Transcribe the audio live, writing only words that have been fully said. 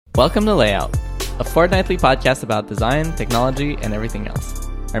Welcome to Layout, a fortnightly podcast about design, technology, and everything else.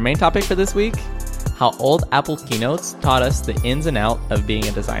 Our main topic for this week, how old Apple keynotes taught us the ins and outs of being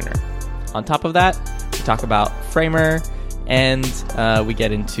a designer. On top of that, we talk about Framer, and we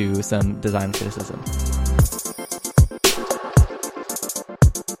get into some design criticism.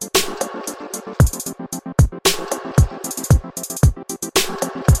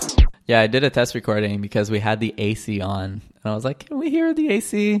 Yeah, I did a test recording because we had the AC on, and I was like, "Can we hear the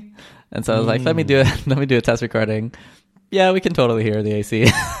AC?" And so I was like, "Let me do a test recording." Yeah, we can totally hear the AC.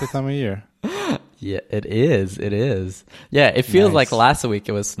 This time of year. Yeah, it is. It is. Yeah, it feels like last week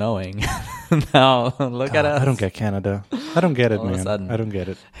it was snowing. Now look at us. I don't get Canada. I don't get it, All of a man. sudden. I don't get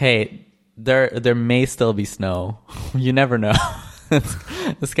it. Hey, there may still be snow. You never know.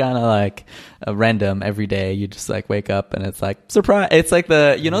 It's kind of like random every day. You just like wake up and it's like surprise. It's like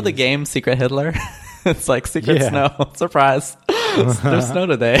the game Secret Hitler. It's like secret snow. Surprise. There's snow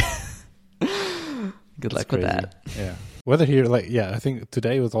today. Good luck with that. Yeah. Weather here, I think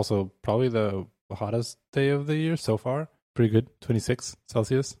today was also probably the hottest day of the year so far. Pretty good. 26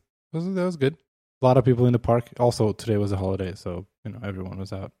 Celsius. That was good. A lot of people in the park. Also, today was a holiday, so everyone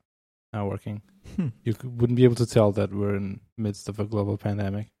was out now working. You wouldn't be able to tell that we're in the midst of a global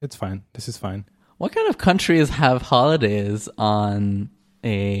pandemic. It's fine. This is fine. What kind of countries have holidays on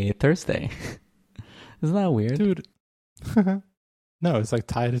a Thursday? Isn't that weird? Dude. No, it's like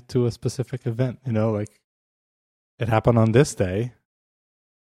tied to a specific event, like it happened on this day,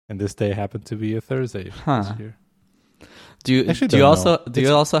 and this day happened to be a Thursday this year. Do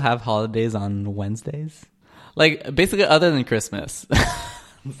you also have holidays on Wednesdays? Like basically other than Christmas.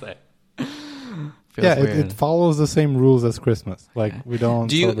 It follows the same rules as Christmas. Like we don't.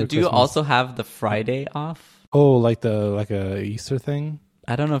 Do you also have the Friday off? Oh, like a Easter thing?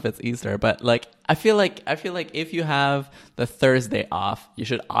 I don't know if it's Easter, but like I feel like if you have the Thursday off, you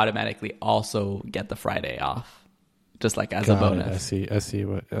should automatically also get the Friday off. Just like as a bonus. I see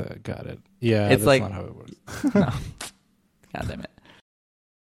what got it. Yeah, it's that's not how it works. No. God damn it.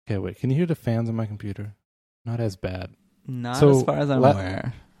 Okay, wait. Can you hear the fans on my computer? Not as bad. Not as far as I'm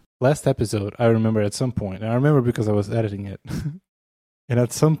aware. Last episode, I remember at some point, and I remember because I was editing it, and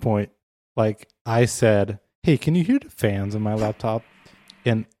at some point, like I said, "Hey, can you hear the fans on my laptop?"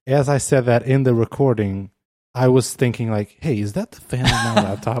 And as I said that in the recording, I was thinking like, "Hey, is that the fan on my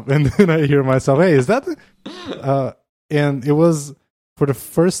laptop?" And then I hear myself, "Hey, is that the?" And it was for the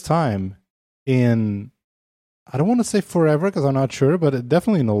first time in, I don't want to say forever because I'm not sure, but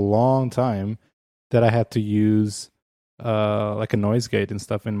definitely in a long time that I had to use like a noise gate and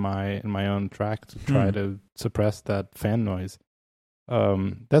stuff in my own track to try to suppress that fan noise.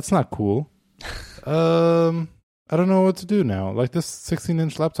 That's not cool. I don't know what to do now. Like this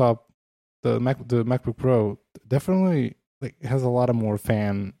 16-inch laptop, the MacBook Pro, definitely has a lot of more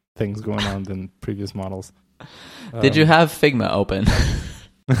fan things going on than previous models. Did you have Figma open?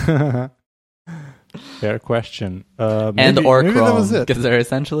 Fair question. Or maybe Chrome, because they're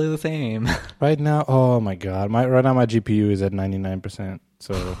essentially the same. Right now, oh my god, right now my GPU is at 99%.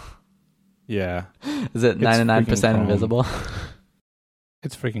 So, yeah. Is it 99% invisible?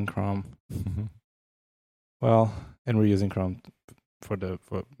 It's freaking Chrome. Well, and we're using Chrome for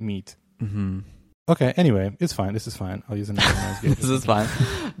Meet. Mm-hmm. Okay, anyway, it's fine. This is fine. I'll use another noise gate. This is fine.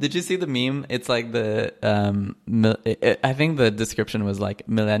 Did you see the meme? It's like I think the description was like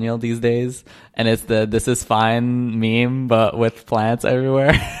millennial these days, and it's the "this is fine" meme, but with plants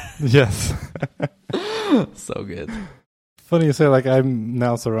everywhere. Yes. So good. Funny you say, like I'm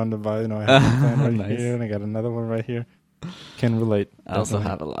now surrounded by, I have a plant right Nice. here, and I got another one right here. Can relate. I also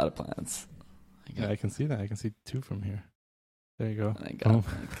have a lot of plants. Yeah, I can see that. I can see 2 from here. There you go. I got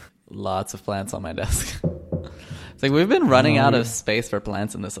lots of plants on my desk. It's like we've been running out of space for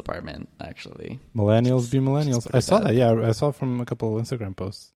plants in this apartment, actually. Millennials be millennials. I saw that. Yeah, I saw from a couple of Instagram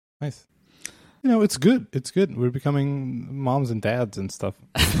posts. Nice. It's good. It's good. We're becoming moms and dads and stuff.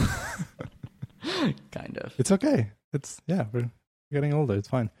 Kind of. It's okay. We're getting older. It's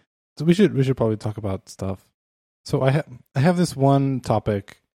fine. So we should probably talk about stuff. So I have this one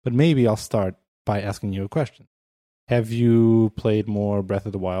topic, but maybe I'll start by asking you a question. Have you played more Breath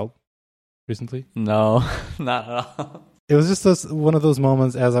of the Wild recently? No, not at all. It was just one of those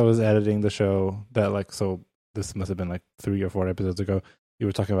moments as I was editing the show that so this must have been 3 or 4 episodes ago. You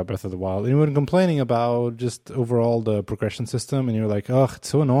were talking about Breath of the Wild, and you were complaining about just overall the progression system, and you were like, "Oh, it's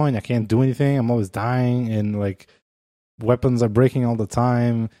so annoying! I can't do anything. I'm always dying, and weapons are breaking all the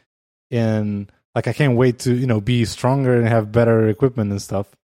time, and I can't wait to be stronger and have better equipment and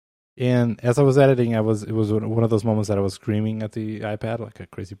stuff." And as I was editing, it was one of those moments that I was screaming at the iPad like a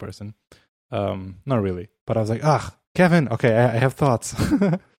crazy person. Not really, but I was like, Kevin, okay, I have thoughts.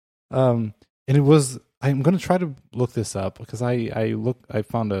 And it was. I'm gonna try to look this up because I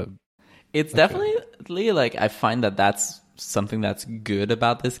found a. It's definitely like I find that that's something that's good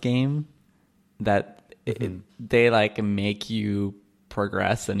about this game, that they like make you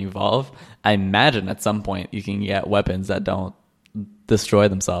progress and evolve. I imagine at some point you can get weapons that don't destroy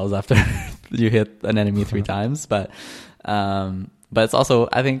themselves after you hit an enemy 3 times, but it's also,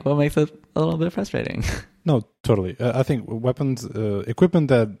 I think, what makes it a little bit frustrating. No, totally. I think weapons, equipment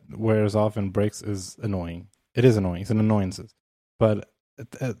that wears off and breaks is annoying. It is annoying. It's an annoyance. But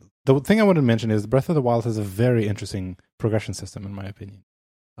the thing I want to mention is Breath of the Wild has a very interesting progression system, in my opinion.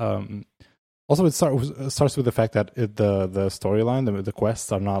 Also, it starts with the fact that the storyline, the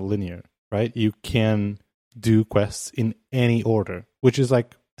quests are not linear, right? You can do quests in any order, which is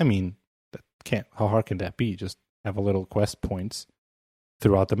like, I mean, how hard can that be? Just have a little quest points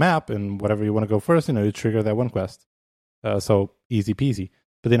throughout the map, and whatever you want to go first, you trigger that one quest. So easy peasy.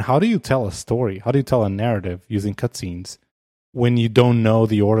 But then how do you tell a story? How do you tell a narrative using cutscenes when you don't know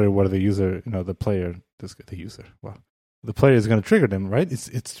the order where the user, the player is going to trigger them, right?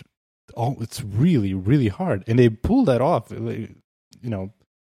 It's really, really hard. And they pull that off. Breath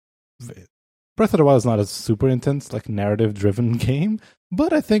of the Wild is not a super intense, like narrative-driven game,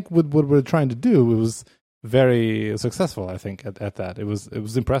 but I think with what we're trying to do, it was very successful, I think, at that. It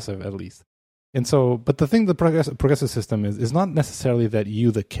was impressive, at least. And so, but the thing, the progressive system is not necessarily that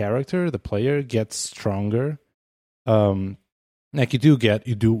you, the character, the player, gets stronger. Like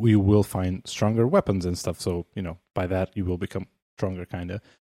you will find stronger weapons and stuff. So, by that, you will become stronger, kind of.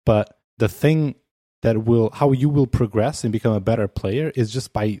 But the thing how you will progress and become a better player is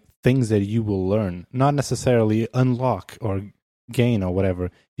just by things that you will learn, not necessarily unlock or gain or whatever.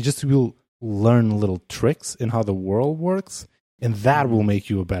 You just will learn little tricks in how the world works, and that will make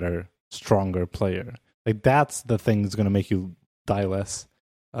you a better, stronger player. Like, that's the thing that's going to make you die less.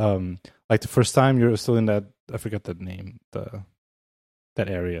 Like the first time you're still in that, I forget the name, that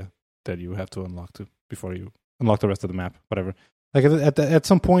area that you have to unlock before you unlock the rest of the map, whatever. Like at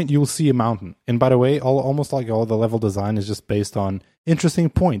some point you'll see a mountain, and by the way, almost like all the level design is just based on interesting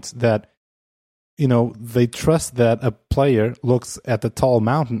points that they trust that a player looks at the tall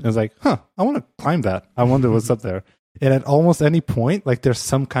mountain and is like, I want to climb that. I wonder what's up there. And at almost any point, like there's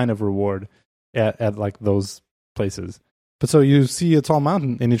some kind of reward at like those places. But so you see a tall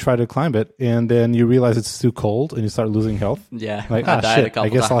mountain and you try to climb it, and then you realize it's too cold and you start losing health. Yeah. Like, shit, I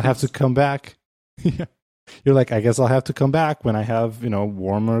guess I'll have to come back. You're like, I guess I'll have to come back when I have,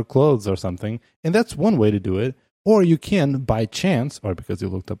 warmer clothes or something. And that's one way to do it. Or you can, by chance, or because you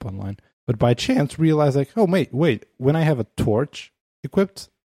looked up online, but by chance realize like, oh, wait, when I have a torch equipped,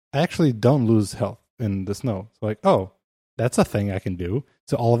 I actually don't lose health in the snow. So like, oh, that's a thing I can do.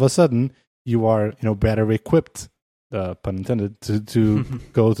 So all of a sudden you are, better equipped, pun intended, to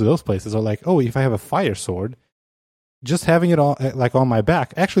go to those places. Or like, oh, if I have a fire sword, just having it on my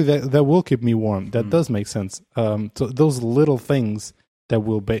back, actually that will keep me warm. That does make sense. So those little things that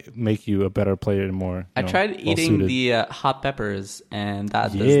will make you a better player and more. I tried eating the hot peppers, and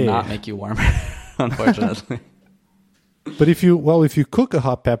that does not make you warmer, unfortunately. But if you cook a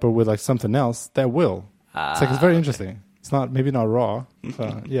hot pepper with like something else, that will. It's very interesting. It's maybe not raw.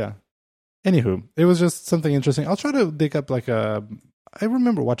 Yeah. Anywho, it was just something interesting. I'll try to dig up I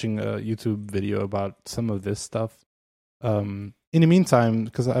remember watching a YouTube video about some of this stuff. In the meantime,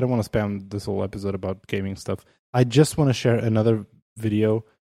 because I don't want to spam this whole episode about gaming stuff, I just want to share another video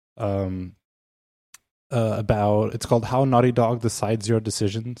about, it's called How Naughty Dog Decides Your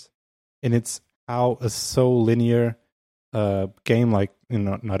Decisions, and it's how a so linear game like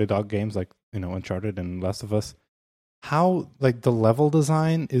Naughty Dog games like Uncharted and Last of Us, how like the level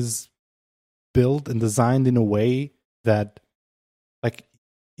design is built and designed in a way that like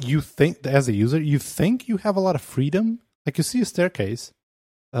you think as a user you think you have a lot of freedom. Like you see a staircase,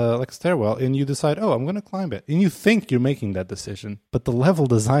 like a stairwell, and you decide, oh, I'm going to climb it. And you think you're making that decision, but the level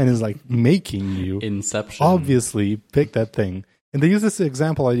design is like making you Inception. Obviously pick that thing. And they use this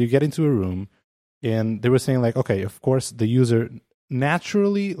example that you get into a room, and they were saying like, okay, of course the user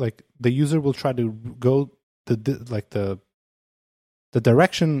naturally, like the user will try to go the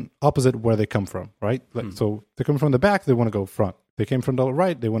direction opposite where they come from, right? Like so they come from the back, they want to go front. They came from the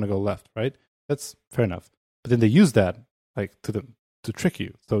right, they want to go left, right? That's fair enough. But then they use that like to trick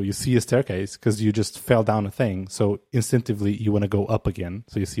you. So you see a staircase because you just fell down a thing. So instinctively you want to go up again.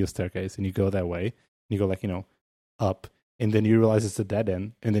 So you see a staircase and you go that way. And you go like, up. And then you realize it's a dead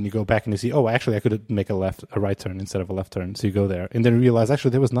end. And then you go back and you see, oh, actually I could make a right turn instead of a left turn. So you go there. And then you realize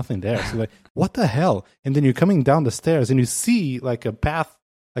actually there was nothing there. So like, what the hell? And then you're coming down the stairs and you see like a path,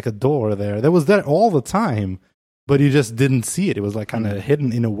 like a door there. That was there all the time. but you just didn't see it. It was like kind of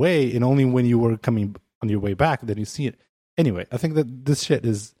hidden in a way, and only when you were coming on your way back then you see it. Anyway, I think that this shit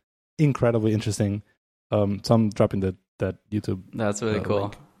is incredibly interesting. So I'm dropping that YouTube. That's really cool.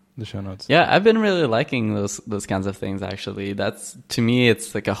 Link in the show notes. Yeah, I've been really liking those kinds of things. Actually, that's, to me,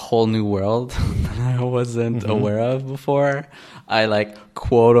 it's like a whole new world that I wasn't aware of before. I like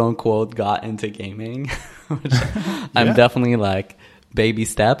quote unquote got into gaming, which I'm definitely like baby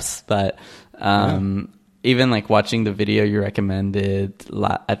steps, but even like watching the video you recommended,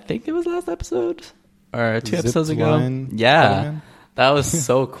 I think it was last episode or 2 episodes ago. Yeah, that was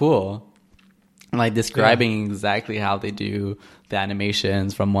so cool. Like describing exactly how they do the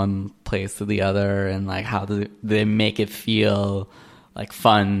animations from one place to the other, and like how they make it feel like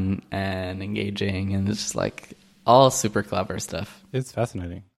fun and engaging, and it's just like all super clever stuff. It's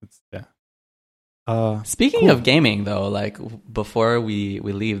fascinating. Speaking of gaming, though, like before we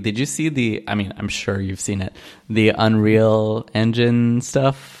leave, did you see I'm sure you've seen it, the Unreal Engine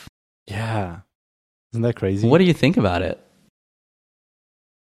stuff? Yeah. Isn't that crazy? What do you think about it?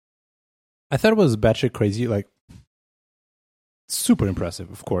 I thought it was batshit crazy, like super impressive,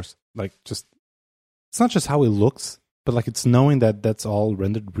 of course. Like just, it's not just how it looks, but like it's knowing that that's all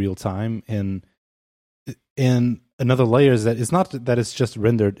rendered real time. And another layer is that it's not that it's just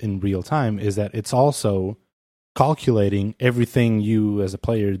rendered in real time, is that it's also calculating everything you as a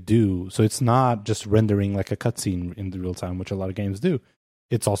player do. So it's not just rendering like a cutscene in the real time, which a lot of games do.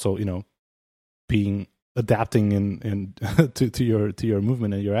 It's also, adapting and to your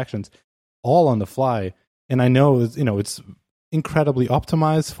movement and your actions, all on the fly. And I know it's incredibly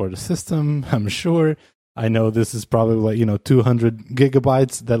optimized for the system, I'm sure. I know this is probably like 200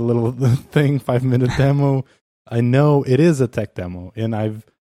 gigabytes, that little thing, 5-minute demo. I know it is a tech demo, and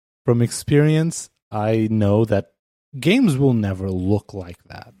from experience, I know that games will never look like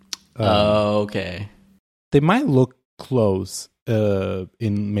that. Okay. They might look close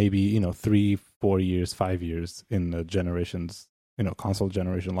in maybe 3-4 years, 5 years in the generation's console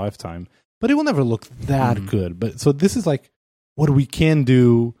generation lifetime, but it will never look that good. But so this is like what we can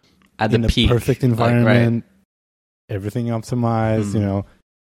do at in the a peak, perfect environment, like, everything optimized,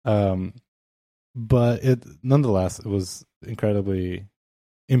 but nonetheless, it was incredibly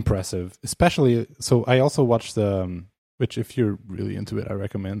impressive, especially. So I also watched which if you're really into it, I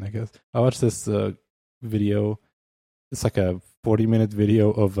recommend, I guess. I watched this video. It's like a 40-minute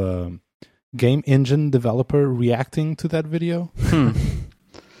video of a game engine developer reacting to that video.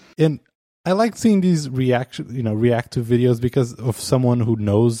 And I like seeing these reactive videos because of someone who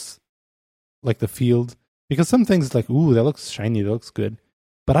knows like the field. Because some things like, ooh, that looks shiny, that looks good.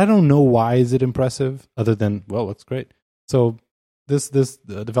 But I don't know why is it impressive other than, well, it looks great. So this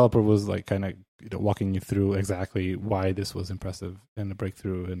developer was like kind of walking you through exactly why this was impressive and a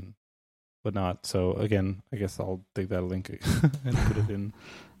breakthrough and whatnot. So again, I guess I'll take that link and put it in.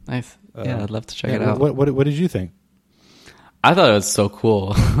 Nice. Yeah, I'd love to check it out. What did you think? I thought it was so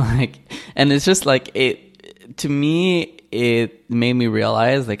cool. And it's just like to me, it made me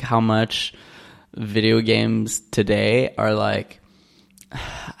realize like how much video games today are like,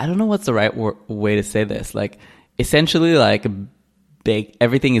 I don't know what's the right way to say this. Like essentially like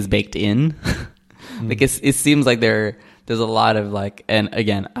everything is baked in. Like it seems like there's a lot of like, and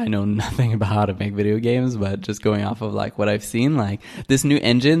again, I know nothing about how to make video games, but just going off of like what I've seen, like this new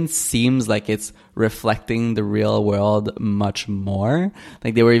engine seems like it's reflecting the real world much more.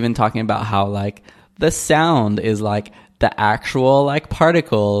 Like they were even talking about how like the sound is like the actual like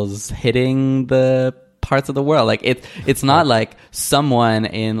particles hitting the parts of the world. Like it's not like someone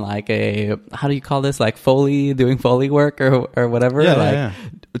in like a, how do you call this, like doing Foley work or whatever,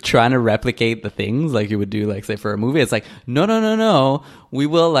 trying to replicate the things like you would do like say for a movie. It's like no, we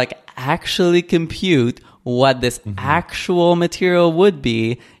will like actually compute what this actual material would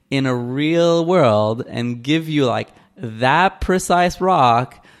be in a real world and give you like that precise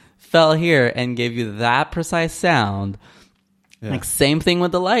rock fell here and gave you that precise sound. Like same thing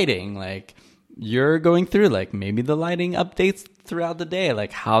with the lighting. Like you're going through like maybe the lighting updates throughout the day.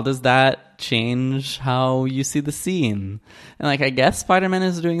 Like how does that change how you see the scene? And like I guess Spider-Man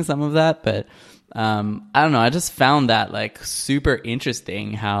is doing some of that, but I don't know. I just found that like super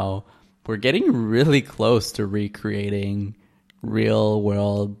interesting how we're getting really close to recreating real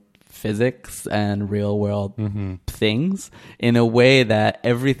world physics and real world things in a way that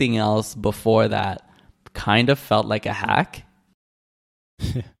everything else before that kind of felt like a hack.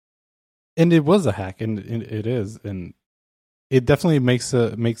 And it was a hack, and it is, and it definitely makes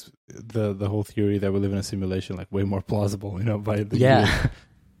the whole theory that we live in a simulation like way more plausible, by the years.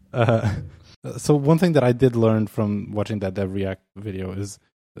 So one thing that I did learn from watching that Dev React video is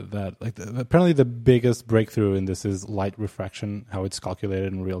that like apparently the biggest breakthrough in this is light refraction, how it's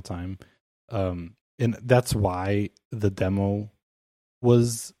calculated in real time, and that's why the demo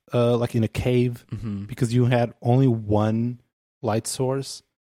was like in a cave, because you had only one light source.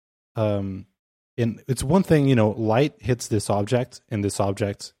 And it's one thing, light hits this object, and this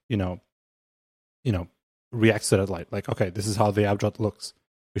object, reacts to that light. Like, okay, this is how the object looks.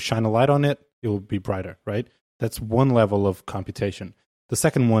 We shine a light on it, it will be brighter, right? That's one level of computation. The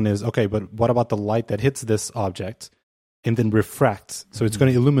second one is, okay, but what about the light that hits this object and then refracts? So it's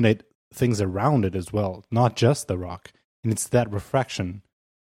going to illuminate things around it as well, not just the rock. And it's that refraction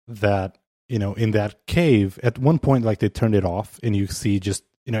that, in that cave, at one point, like they turned it off and you see just,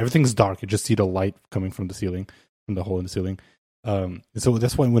 everything's dark. You just see the light coming from the ceiling, from the hole in the ceiling. So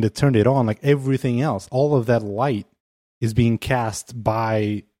that's why when they turned it on, like everything else, all of that light is being cast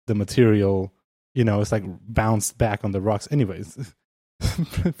by the material, it's like bounced back on the rocks. Anyways,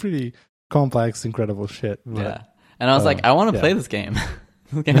 pretty complex, incredible shit. But, yeah. And I was like, I want to play this game.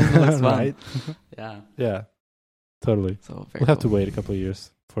 This game looks fun. Right? Yeah. Yeah. Totally. So we'll have to wait a couple of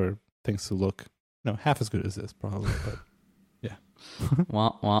years for things to look half as good as this, probably. But yeah.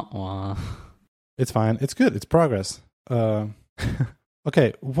 Wah, wah, wah. It's fine. It's good. It's progress.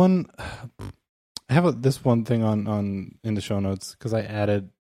 Okay. I have this one thing on in the show notes because I added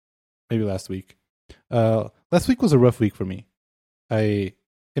maybe last week. Last week was a rough week for me. It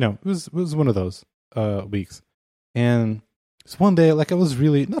was one of those weeks, and it's one day like I was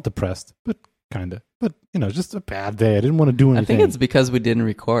really not depressed, but kind of, but just a bad day. I didn't want to do anything. I think it's because we didn't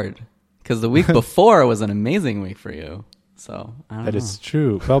record. Because the week before was an amazing week for you. So I don't know. That is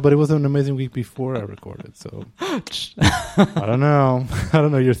true. Well, but it was an amazing week before I recorded. So I don't know.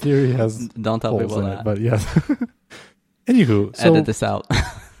 Your theory has don't tell people that. But yes. Anywho, so edit this out.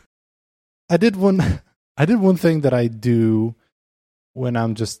 I did one thing that I do when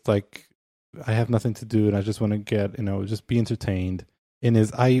I'm just like I have nothing to do and I just want to get just be entertained. And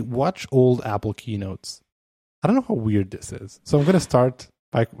is I watch old Apple keynotes. I don't know how weird this is. So I'm going to start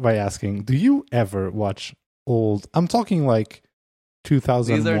by asking, do you ever watch old? I'm talking like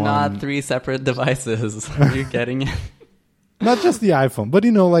 2001. These are not 3 separate devices. Are you getting it? Not just the iPhone, but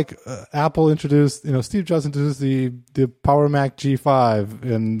like Apple introduced, Steve Jobs introduced the Power Mac G5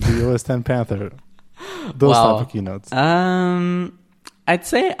 and the OS X Panther. Those type of keynotes. I'd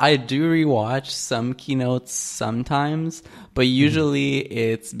say I do rewatch some keynotes sometimes, but usually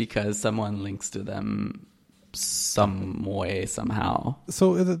it's because someone links to them some way, somehow.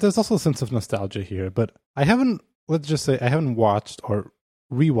 So there's also a sense of nostalgia here, but let's just say I haven't watched or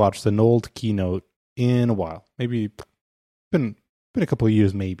rewatched an old keynote in a while. Maybe been a couple of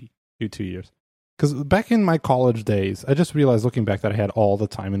years, maybe 2 years. Because back in my college days, I just realized looking back that I had all the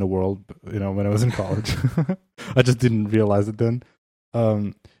time in the world, when I was in college. I just didn't realize it then.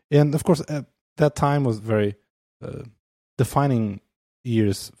 And of course, that time was very defining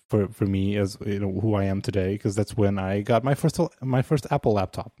years for me as who I am today, because that's when I got my first Apple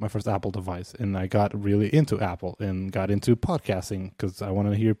laptop, my first Apple device, and I got really into Apple and got into podcasting because I want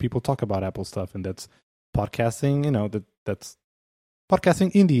to hear people talk about Apple stuff, and that's podcasting. That's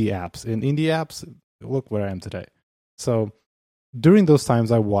podcasting indie apps, and indie apps. Look where I am today. So during those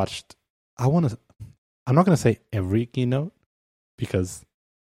times, I'm not going to say every keynote because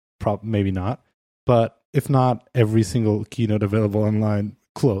maybe not, but if not every single keynote available online,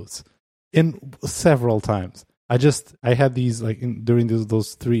 close. In several times. I had these during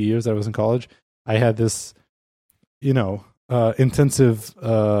those 3 years I was in college, I had this, intensive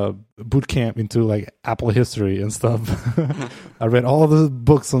boot camp into like Apple history and stuff. I read all the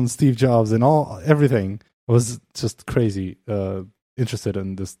books on Steve Jobs and everything. I was just crazy interested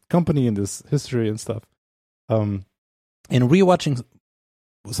in this company and this history and stuff. And rewatching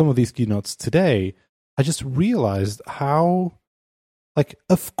some of these keynotes today, I just realized how,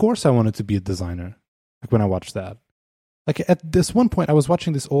 of course I wanted to be a designer. When I watched that, at this one point, I was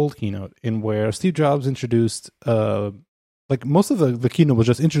watching this old keynote in where Steve Jobs introduced, most of the keynote was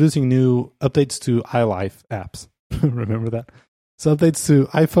just introducing new updates to iLife apps. Remember that? So updates to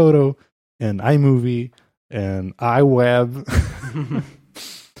iPhoto and iMovie and iWeb.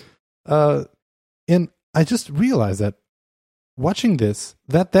 And I just realized that watching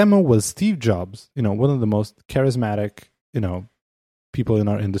that demo was Steve Jobs, one of the most charismatic, people in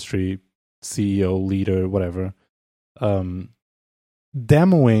our industry, CEO, leader, whatever,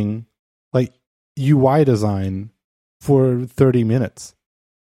 demoing UI design for 30 minutes.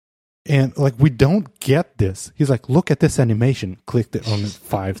 And we don't get this. He's like, look at this animation. Clicked it on it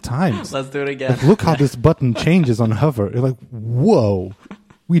 5 times. Let's do it again. Look how this button changes on hover. You're like, whoa.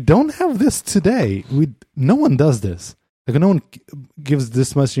 We don't have this today. No one does this. Like no one gives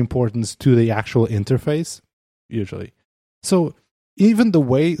this much importance to the actual interface usually. So even the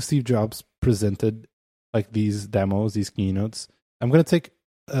way Steve Jobs presented like these demos, these keynotes, I'm going to take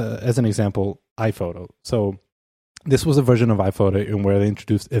as an example iPhoto. So this was a version of iPhoto in where they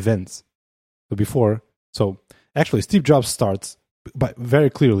introduced events. So actually Steve Jobs starts very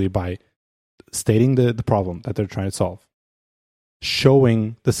clearly by stating the problem that they're trying to solve,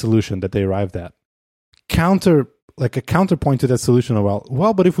 showing the solution that they arrived at, a counterpoint to that solution.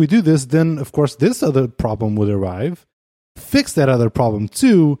 Well, but if we do this, then of course this other problem would arrive, fix that other problem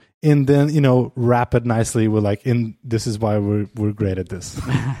too, and then, wrap it nicely with this is why we're great at this.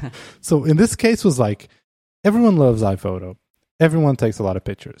 So in this case was like, everyone loves iPhoto. Everyone takes a lot of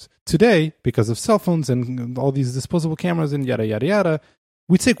pictures. Today, because of cell phones and all these disposable cameras and yada, yada, yada,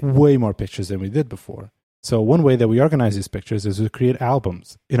 we take way more pictures than we did before. So one way that we organize these pictures is we create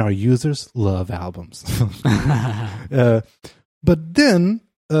albums, and our users love albums. But then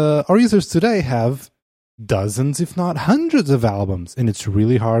our users today have dozens, if not hundreds of albums, and it's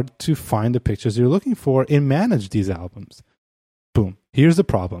really hard to find the pictures you're looking for and manage these albums. Boom. Here's the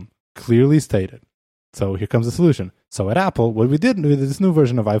problem, clearly stated. So here comes the solution. So at Apple, what we did with this new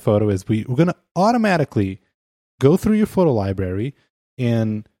version of iPhoto is we're going to automatically go through your photo library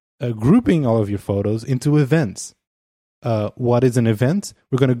and grouping all of your photos into events. What is an event?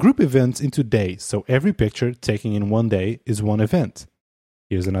 We're going to group events into days. So every picture taken in one day is one event.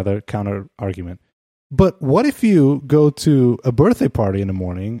 Here's another counter argument. But what if you go to a birthday party in the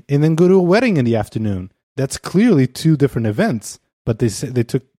morning and then go to a wedding in the afternoon? That's clearly two different events, but they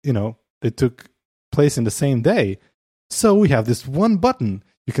took place in the same day. So we have this one button.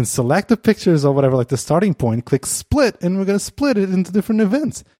 You can select the pictures or whatever, like the starting point, click split, and we're going to split it into different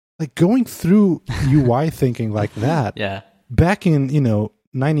events. Like going through UI thinking like that. Yeah. Back in,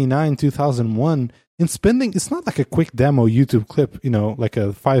 99, 2001, and spending, it's not like a quick demo YouTube clip, like a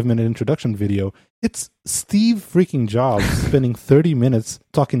 5-minute introduction video. It's Steve freaking Jobs spending 30 minutes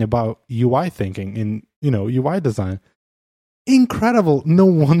talking about UI thinking and, UI design. Incredible. No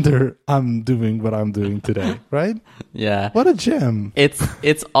wonder I'm doing what I'm doing today, right? Yeah. What a gem.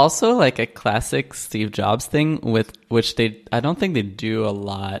 It's also like a classic Steve Jobs thing with which I don't think they do a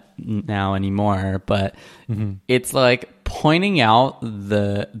lot now anymore, but it's like pointing out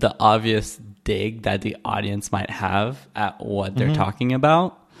the obvious dig that the audience might have at what they're talking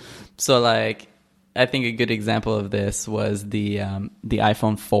about. So like I think a good example of this was the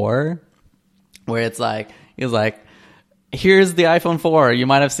iPhone 4, where it's like here's the iPhone 4. You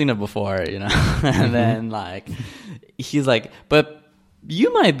might have seen it before, and then like he's like, but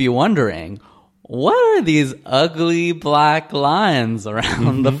you might be wondering, what are these ugly black lines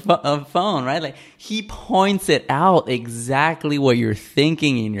around the phone, right? Like he points it out exactly what you're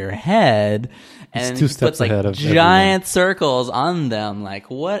thinking in your head, and he puts like giant circles on them. Like,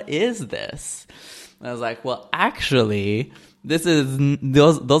 what is this? And I was like, well, actually, those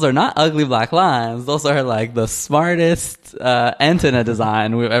are not ugly black lines. Those are like the smartest antenna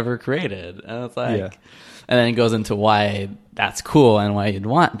design we've ever created. And it's like, and then it goes into why that's cool and why you'd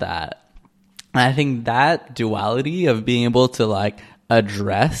want that. And I think that duality of being able to like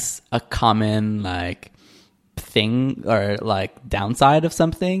address a common like thing or like downside of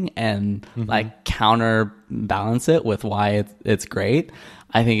something and like counterbalance it with why it's great,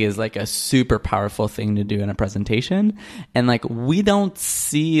 I think is like a super powerful thing to do in a presentation. And like we don't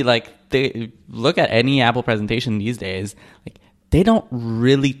see, like, they look at any Apple presentation these days, like they don't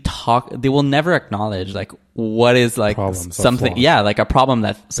really talk, they will never acknowledge like what is like something, like a problem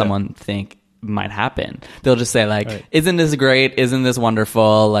that someone think might happen. They'll just say like, isn't this great? Isn't this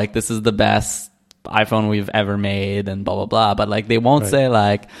wonderful? Like this is the best iPhone we've ever made and blah blah blah. But like they won't say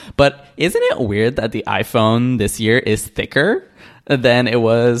like, but isn't it weird that the iPhone this year is thicker than it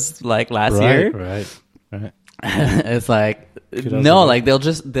was like last year? Right. It's like no, like they'll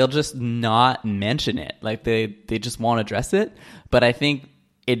just not mention it. Like they just won't address it. But I think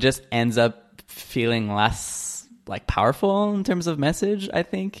it just ends up feeling less like powerful in terms of message, I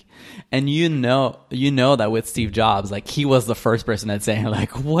think. And you know that with Steve Jobs, like he was the first person that's saying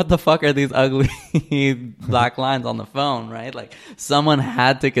like, what the fuck are these ugly black lines on the phone, right? Like someone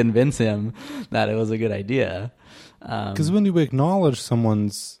had to convince him that it was a good idea. Because when you acknowledge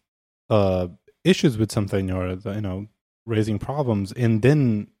someone's issues with something or raising problems and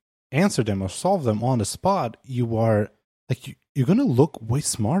then answer them or solve them on the spot, you are like you're gonna look way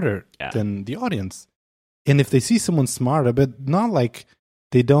smarter than the audience. And if they see someone smarter, but not like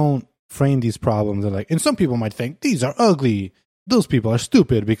they don't frame these problems, they're like, and some people might think these are ugly, those people are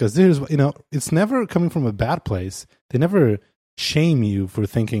stupid, because there's it's never coming from a bad place. They never shame you for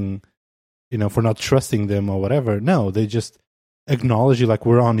thinking for not trusting them or whatever. No, they just acknowledge you like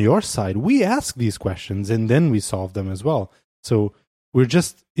we're on your side. We ask these questions and then we solve them as well. So we're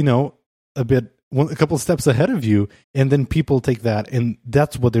just, a couple steps ahead of you, and then people take that and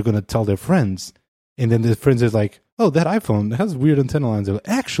that's what they're going to tell their friends. And then their friends are like, oh, that iPhone has weird antenna lines.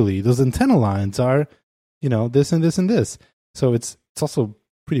 Actually, those antenna lines are, this and this and this. So it's also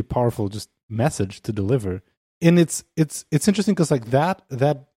pretty powerful just message to deliver. And it's interesting because like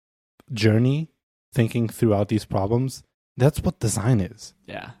that journey, thinking throughout these problems, that's what design is.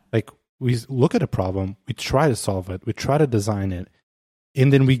 Yeah. Like we look at a problem, we try to solve it, we try to design it,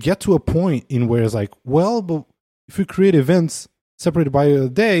 and then we get to a point in where it's like, well, but if we create events separated by a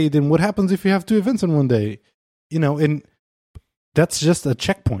day, then what happens if you have 2 events in one day? And that's just a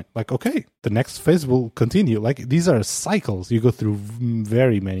checkpoint. Like, okay, the next phase will continue. Like these are cycles. You go through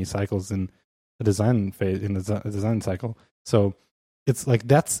very many cycles in a design phase, in a design cycle. So it's like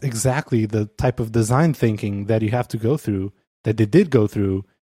that's exactly the type of design thinking that you have to go through, that they did go through.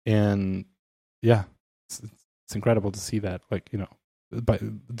 And yeah, it's incredible to see that, like,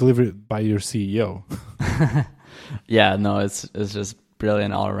 delivered by your CEO. Yeah, no, it's just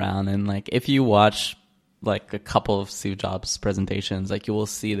brilliant all around. And like if you watch like a couple of Steve Jobs presentations, like you will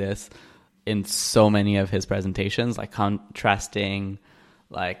see this in so many of his presentations, like contrasting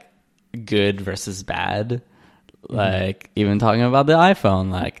like good versus bad. Like even talking about the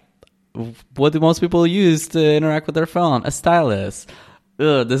iPhone, like what do most people use to interact with their phone? A stylus.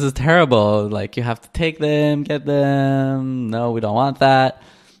 Ugh, this is terrible. Like you have to take them, get them. No, we don't want that.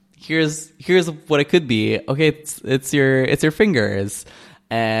 Here's what it could be. Okay, it's your fingers.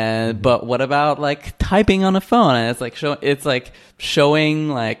 And but what about like typing on a phone? And it's like showing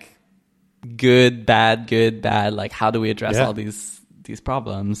like good, bad. Like how do we address all these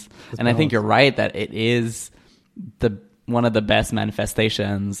problems? And I think you're right that it is one of the best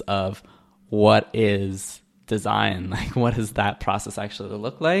manifestations of what is design. Like what does that process actually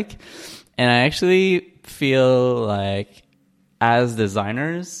look like? And I actually feel like as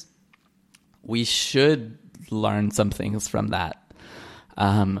designers, we should learn some things from that.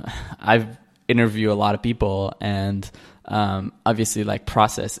 I've interviewed a lot of people, and obviously like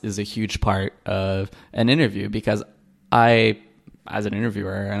process is a huge part of an interview, because I, as an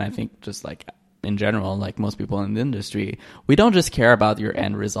interviewer, and I think just like in general, like most people in the industry, we don't just care about your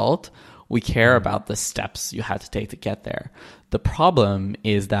end result. We care about the steps you had to take to get there. The problem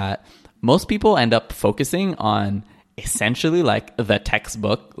is that most people end up focusing on essentially like the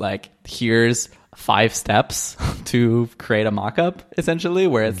textbook, like here's 5 steps to create a mock-up, essentially,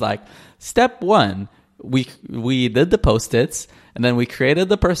 where it's like step 1, we did the post-its, and then we created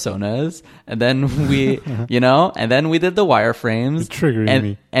the personas, and then we and then we did the wireframes, triggering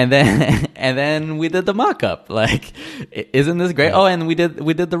me, and then we did the mock-up. Like, isn't this great? Yeah. Oh, and we did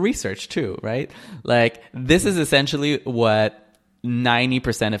the research too, right? Like this is essentially what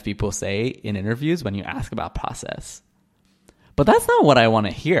 90% of people say in interviews when you ask about process. But that's not what I want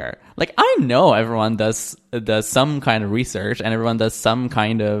to hear. Like, I know everyone does some kind of research, and everyone does some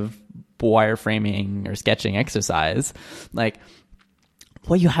kind of wireframing or sketching exercise. Like,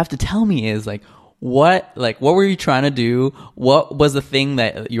 what you have to tell me is what were you trying to do? What was the thing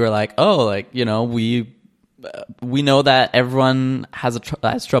that you were like, oh, like, we know that everyone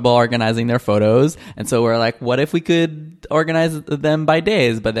has trouble organizing their photos, and so we're like, what if we could organize them by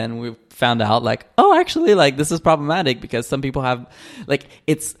days? But then we found out, like, oh, actually, like, this is problematic because some people have, like,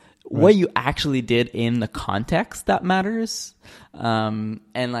 it's what you actually did in the context that matters. And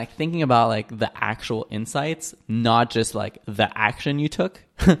like thinking about like the actual insights, not just like the action you took.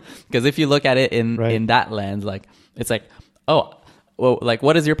 Because if you look at it in that lens, like, it's like, oh, well, like,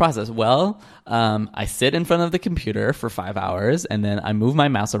 what is your process? Well, I sit in front of the computer for 5 hours and then I move my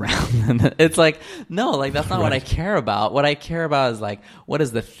mouse around. And it's like, no, like, that's not what I care about. What I care about is like, what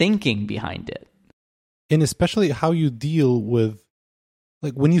is the thinking behind it? And especially how you deal with,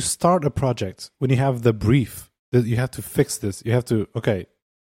 like, when you start a project, when you have the brief that you have to fix this, you have to, okay,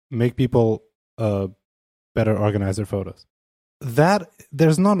 make people better organize their photos. That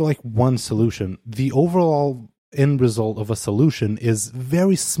there's not like one solution. The overall end result of a solution is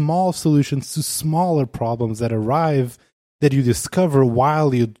very small solutions to smaller problems that arrive, that you discover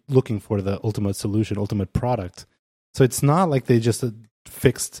while you're looking for the ultimate solution, ultimate product. So it's not like they just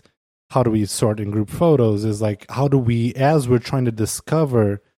fixed how do we sort and group photos. Is like, how do we, as we're trying to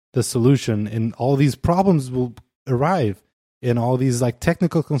discover the solution, and all these problems will arrive, and all these like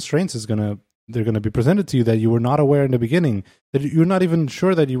technical constraints they're gonna be presented to you that you were not aware in the beginning, that you're not even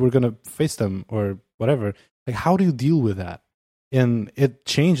sure that you were gonna face them or whatever. Like, how do you deal with that? And it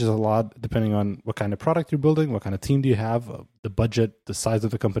changes a lot depending on what kind of product you're building, what kind of team do you have, the budget, the size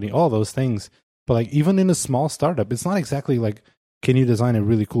of the company, all those things. But like even in a small startup, it's not exactly like, can you design a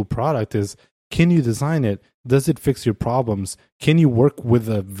really cool product? Is, can you design it? Does it fix your problems? Can you work with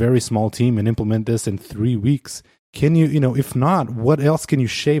a very small team and implement this in 3 weeks? Can you, if not, what else can you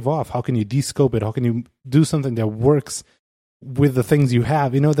shave off? How can you descope it? How can you do something that works with the things you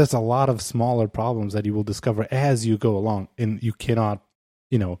have? There's a lot of smaller problems that you will discover as you go along, and you cannot,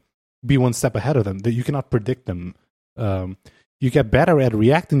 be one step ahead of them. That you cannot predict them. You get better at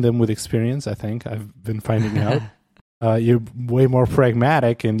reacting them with experience. I think I've been finding out. You're way more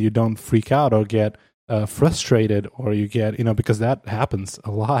pragmatic, and you don't freak out or get frustrated, or you get, because that happens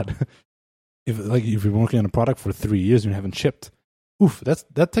a lot. If you're working on a product for 3 years and you haven't shipped,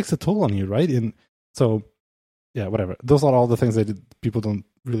 that takes a toll on you, right? And so, yeah, whatever. Those are all the things that people don't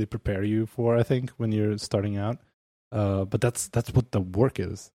really prepare you for, I think, when you're starting out. But that's what the work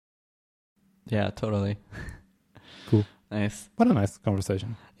is. Yeah, totally. Cool. Nice. What a nice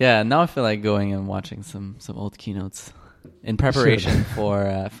conversation. Yeah, now I feel like going and watching some old keynotes in preparation for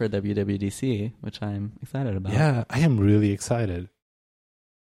WWDC, which I'm excited about. Yeah, I am really excited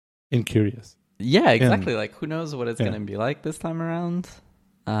and curious. Yeah, exactly. Like, who knows what it's going to be like this time around?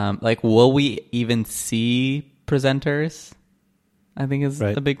 Will we even see presenters? I think is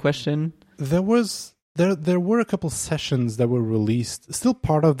the big question. There were a couple sessions that were released, still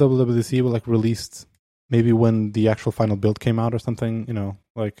part of WWDC, were released maybe when the actual final build came out or something.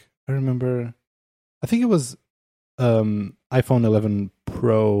 I remember, I think it was iPhone 11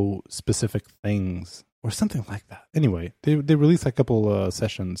 Pro specific things or something like that. Anyway, they released a couple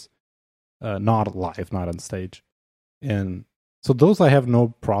sessions, not live, not on stage, and so those I have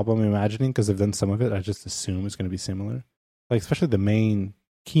no problem imagining, because I've done some of it. I just assume it's going to be similar, especially the main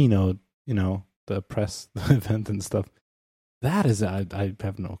keynote, the press event and stuff. That is, I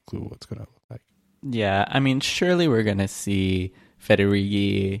have no clue what's going to look like. Yeah, I mean, surely we're going to see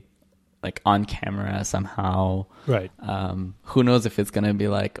Federighi on camera somehow. Right. Who knows if it's going to be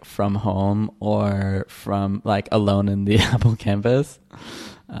from home or from alone in the Apple campus.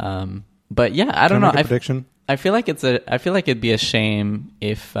 But yeah, I don't know. Prediction? I feel like it'd be a shame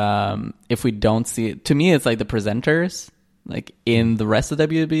if we don't see it. To me, it's the presenters, in the rest of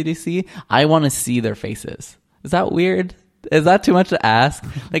WWDC. I want to see their faces. Is that weird? Is that too much to ask?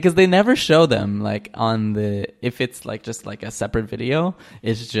 Because they never show them on the, if it's just a separate video,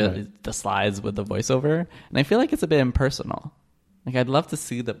 it's just the slides with the voiceover, and I feel like it's a bit impersonal. I'd love to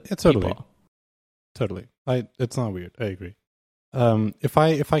see the people. Totally. It's not weird. I agree. If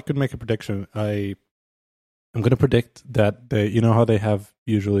I could make a prediction, I'm going to predict that how they have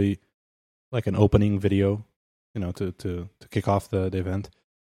usually an opening video, to kick off the event.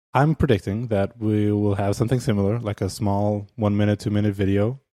 I'm predicting that we will have something similar, a small 1 minute, 2 minute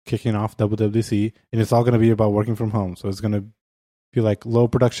video kicking off WWDC, and it's all going to be about working from home. So it's going to be low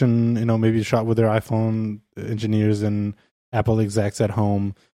production, maybe shot with their iPhone engineers and Apple execs at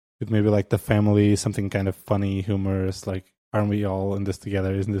home, with maybe the family, something kind of funny, humorous, aren't we all in this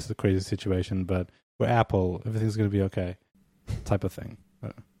together? Isn't this a crazy situation? But we're Apple, everything's going to be okay, type of thing.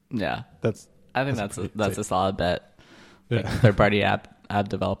 Yeah, I think that's a solid bet. Yeah. Third-party app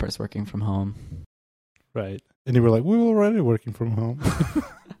developers working from home. Right. And you were we were already working from home.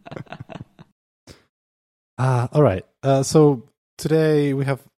 All right. So today we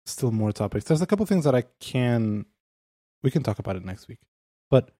have still more topics. There's a couple things that we can talk about it next week.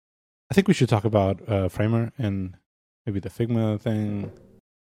 But I think we should talk about Framer and maybe the Figma thing.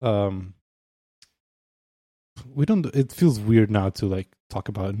 It feels weird now to talk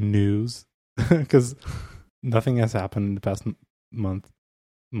about news because nothing has happened in the past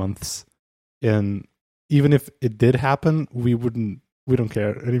months, and even if it did happen, we don't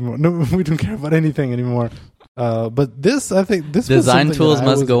care anymore. No, we don't care about anything anymore. But this, I think, this design tools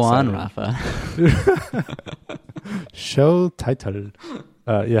must go on, Rafa. Show title.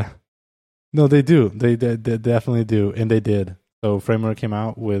 Yeah, no, they do. They definitely do, and they did. So Framer came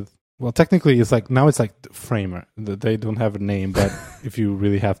out with. Well, technically, it's now it's Framer. They don't have a name, but if you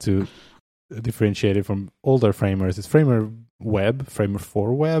really have to differentiate it from older framers, it's Framer Web, Framer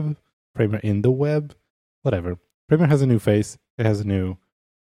for Web, Framer in the web, whatever. Framer has a new face. It has a new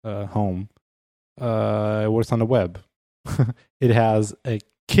home. It works on the web. It has a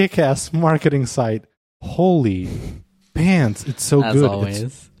kick-ass marketing site. Holy pants! It's so As good.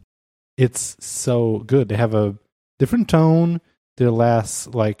 Always. It's so good. They have a different tone. They're less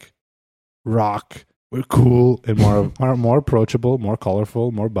rock. We're cool and more approachable, more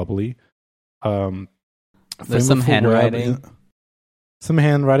colorful, more bubbly. There's some handwriting. Some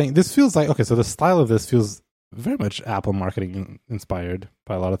handwriting. This feels okay. So the style of this feels very much Apple marketing inspired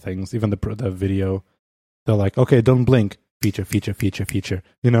by a lot of things. Even the video, they're like, okay, don't blink. Feature.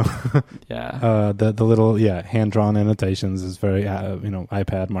 You know, Yeah. The little hand drawn annotations is very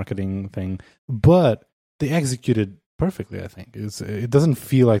iPad marketing thing, but they executed perfectly. I think it doesn't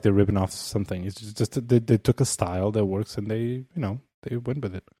feel like they're ripping off something. It's just they took a style that works and they went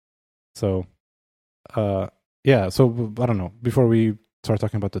with it. So, yeah. So I don't know. Before we start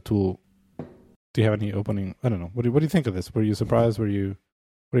talking about the tool, do you have any opening? I don't know. What do you think of this? Were you surprised? What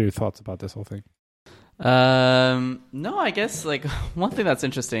are your thoughts about this whole thing? No, I guess like one thing that's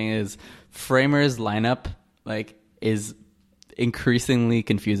interesting is Framer's lineup like is increasingly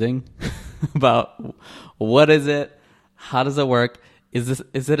confusing about what is it, how does it work, is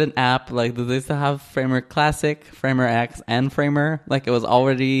it an app, like do they still have Framer Classic, Framer X, and Framer? Like it was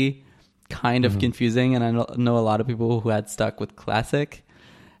already kind of confusing, and I know a lot of people who had stuck with Classic,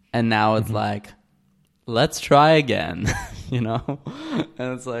 and now it's like, let's try again, you know,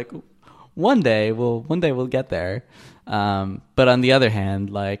 and it's like. One day we'll get there. But on the other hand,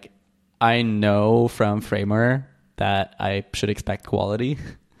 like I know from Framer that I should expect quality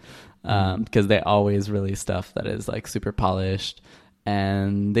because they always release stuff that is like super polished,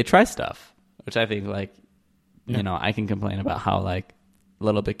 and they try stuff, which I think like, you know, I can complain about how like a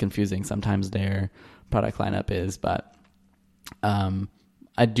little bit confusing sometimes their product lineup is, but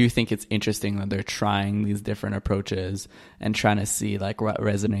I do think it's interesting that they're trying these different approaches and trying to see like what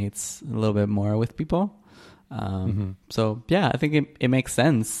resonates a little bit more with people. So yeah, I think it makes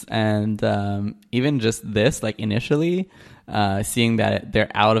sense. And even just this, like initially, seeing that they're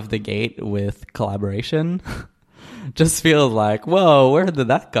out of the gate with collaboration just feels like, whoa, where did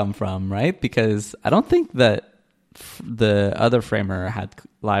that come from, right? Because I don't think that the other Framer had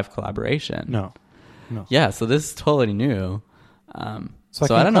live collaboration. No. Yeah, so this is totally new.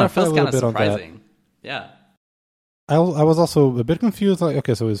 So I don't know. It feels kind of surprising. Yeah. I was also a bit confused. Like,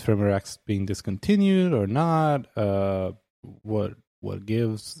 okay, so is Framer X being discontinued or not? What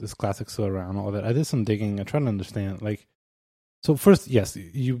gives this Classic still around? All that. I did some digging. I tried to understand. Like, so first, yes,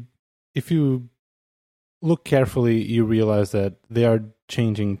 if you look carefully, you realize that they are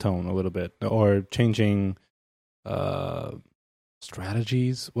changing tone a little bit or changing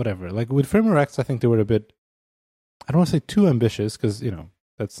strategies, whatever. Like with Framer X, I think they were a bit. I don't want to say too ambitious because, you know,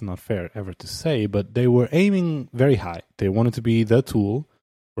 that's not fair ever to say, but they were aiming very high. They wanted to be the tool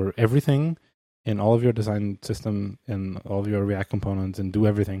for everything in all of your design system and all of your React components and do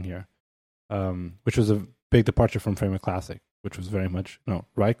everything here, which was a big departure from Framer Classic, which was very much, you know,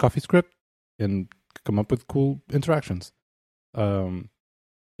 write CoffeeScript and come up with cool interactions.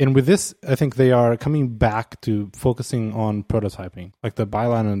 And with this, I think they are coming back to focusing on prototyping. Like the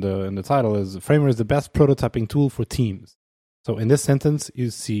byline in the title is, Framer is the best prototyping tool for teams. So in this sentence, you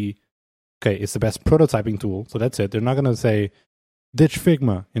see, okay, it's the best prototyping tool. So that's it. They're not going to say, ditch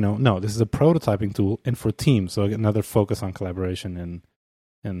Figma. You know, no, this is a prototyping tool and for teams. So another focus on collaboration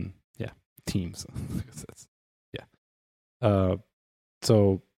and teams.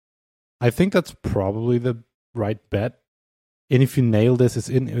 So I think that's probably the right bet. And if you nail this,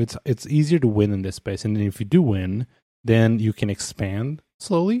 it's easier to win in this space. And if you do win, then you can expand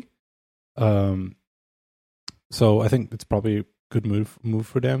slowly. So I think it's probably a good move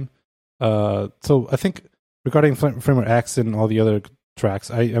for them. So I think regarding Framer X and all the other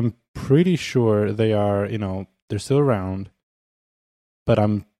tracks, I am pretty sure they are, you know, they're still around, but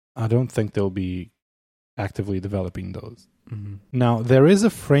I don't think they'll be actively developing those. Now there is a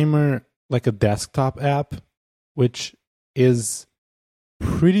Framer, like a desktop app, which is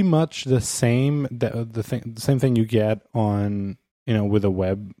pretty much the same the same thing you get on, you know, with a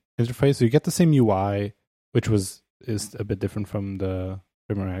web interface. So you get the same UI, which is a bit different from the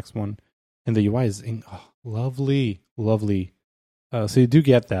Framer X one, and the UI is lovely. So you do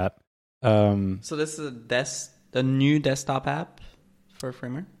get that. So this is a new desktop app for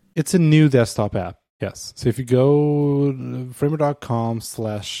Framer? It's a new desktop app, yes. So if you go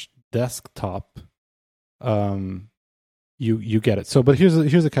framer.com/desktop, you get it. So, but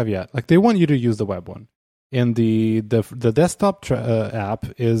here's a caveat. Like they want you to use the web one, and the desktop app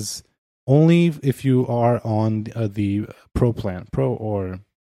is only if you are on the Pro plan, Pro or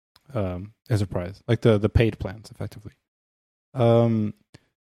Enterprise, like the paid plans, effectively. And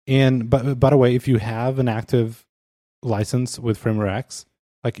but by the way, if you have an active license with Framer X,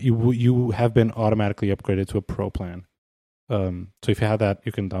 like you have been automatically upgraded to a Pro plan. So if you have that,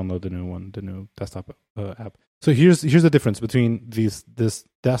 you can download the new desktop app. So here's the difference between this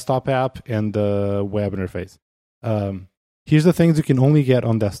desktop app and the web interface. Here's the things you can only get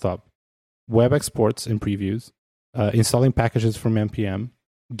on desktop: web exports and previews, installing packages from npm,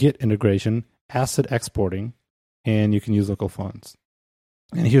 Git integration, asset exporting, and you can use local fonts.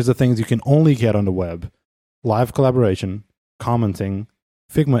 And here's the things you can only get on the web: live collaboration, commenting,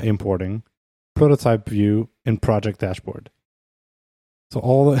 Figma importing, prototype view, and project dashboard. So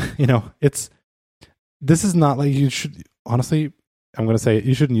all the, this is not like you should, honestly, I'm going to say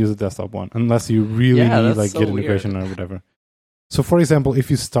you shouldn't use the desktop one unless you really need like Git integration or whatever. So for example,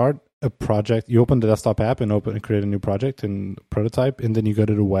 if you start a project, you open the desktop app and create a new project and prototype, and then you go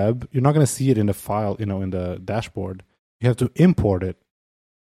to the web, you're not going to see it in the file, in the dashboard. You have to import it.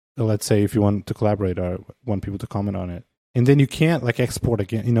 Let's say if you want to collaborate or want people to comment on it. And then you can't like export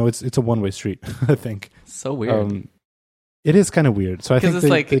again. It's a one-way street, I think. So weird. It is kind of weird. So I think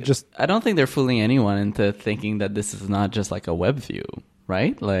they just... I don't think they're fooling anyone into thinking that this is not just like a web view,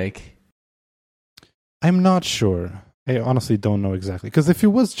 right? Like... I'm not sure. I honestly don't know exactly. Because if it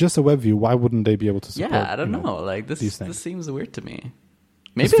was just a web view, why wouldn't they be able to support? Yeah, I don't know. Like this seems weird to me.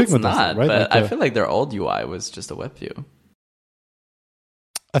 Maybe it's not, right? But I feel like their old UI was just a web view.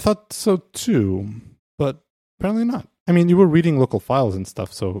 I thought so too, but apparently not. I mean, you were reading local files and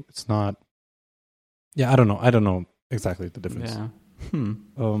stuff, so it's not... Yeah, I don't know. I don't know exactly the difference. Yeah.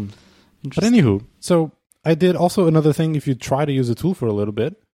 But anywho, so I did also another thing. If you try to use the tool for a little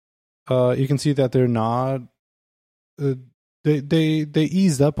bit, you can see that they're not... they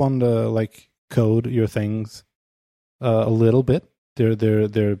eased up on the like code your things a little bit.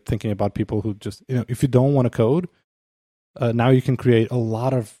 They're thinking about people who just, if you don't want to code, now you can create a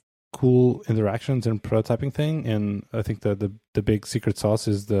lot of cool interactions and prototyping thing. And I think the big secret sauce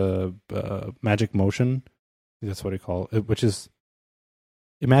is the Magic Motion. That's what they call it, which is,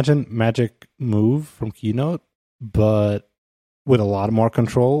 imagine Magic Move from Keynote, but with a lot more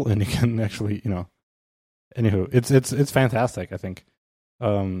control, and you can actually, anywho, it's fantastic, I think,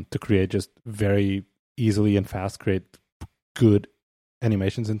 to create just very easily and fast, create good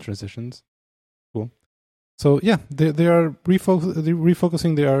animations and transitions. Cool. So yeah, they are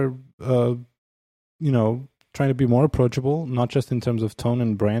refocusing. They are, trying to be more approachable, not just in terms of tone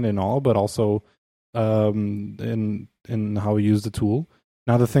and brand and all, but also in how we use the tool.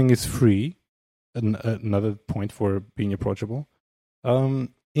 Now the thing is free, another point for being approachable. And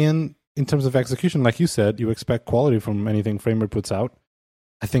in terms of execution, like you said, you expect quality from anything Framer puts out.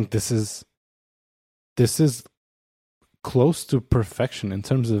 I think this is close to perfection in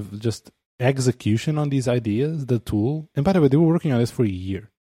terms of just execution on these ideas, the tool. And by the way, they were working on this for a year.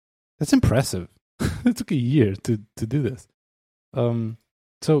 That's impressive. It took a year to do this.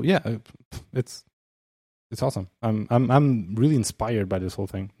 So yeah, it's awesome. I'm really inspired by this whole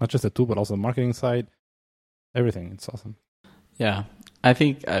thing. Not just the tool, but also the marketing side, everything. It's awesome. Yeah, I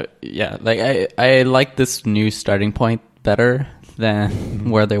think I like this new starting point better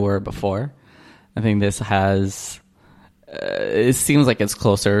than where they were before. I think this has it seems like it's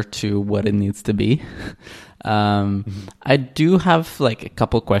closer to what it needs to be. I do have like a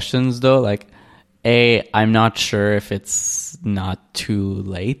couple questions though. Like, I'm not sure if it's not too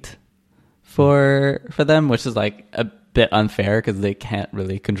late for them, which is like a bit unfair because they can't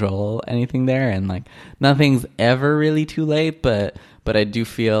really control anything there, and like nothing's ever really too late. But I do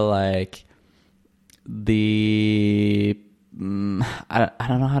feel like I don't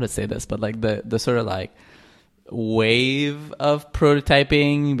know how to say this, but like the sort of like wave of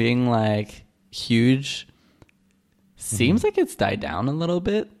prototyping being like huge seems like it's died down a little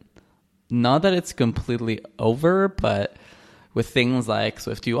bit. Not that it's completely over, but with things like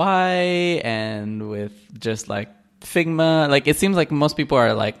Swift UI and with just like Figma, like it seems like most people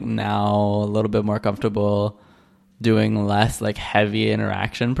are like now a little bit more comfortable doing less like heavy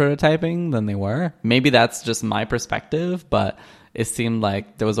interaction prototyping than they were. Maybe that's just my perspective, but it seemed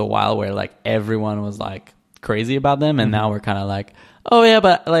like there was a while where like everyone was like crazy about them, and now we're kind of like, oh yeah,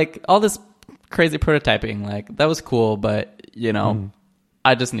 but like all this crazy prototyping, like that was cool, but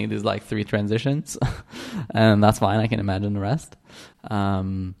I just need these like 3 transitions and that's fine. I can imagine the rest.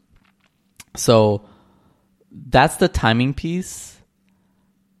 So that's the timing piece.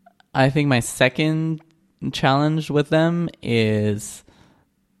 I think my second challenge with them is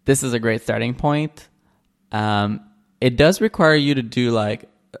this is a great starting point. It does require you to do like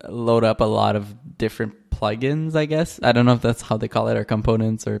load up a lot of different plugins, I guess. I don't know if that's how they call it, or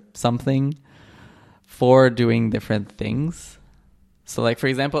components or something, for doing different things. So like, for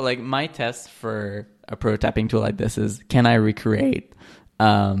example, like my test for a prototyping tool like this is, can I recreate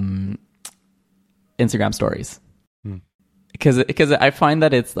Instagram stories? Because I find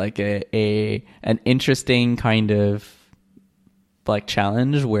that it's like an interesting kind of like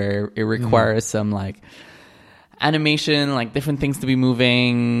challenge where it requires some like animation, like different things to be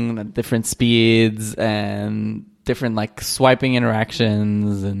moving at different speeds and different like swiping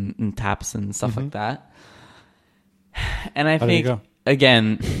interactions and taps and stuff like that. And I How do you think, go?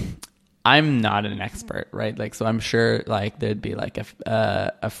 again, I'm not an expert, right? Like, so I'm sure like there'd be like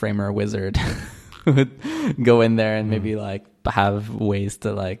a framer wizard who would go in there and maybe like have ways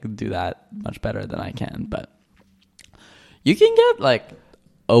to like do that much better than I can. But you can get like,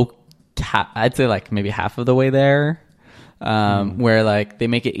 I'd say like maybe half of the way there. Where like they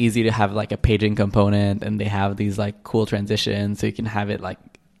make it easy to have like a paging component, and they have these like cool transitions, so you can have it like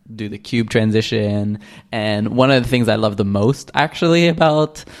do the cube transition. And one of the things I love the most actually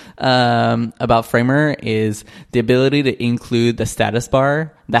about Framer is the ability to include the status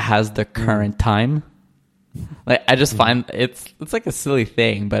bar that has the current time. Like I just find it's like a silly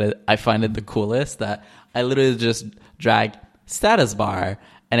thing, but I find it the coolest that I literally just drag status bar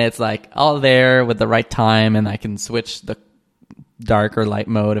and it's like all there with the right time, and I can switch the dark or light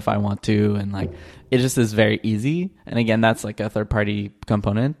mode if I want to, and like it just is very easy. And again, that's like a third party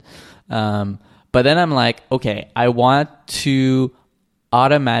component. But then I'm like, okay, I want to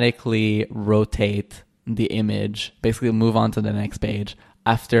automatically rotate the image, basically move on to the next page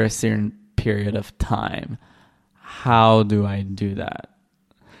after a certain period of time. How do I do that?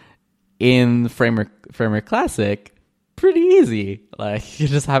 In Framer Classic, pretty easy. Like you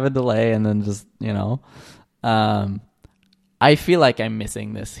just have a delay and then just, I feel like I'm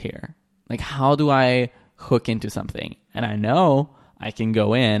missing this here. Like, how do I hook into something? And I know I can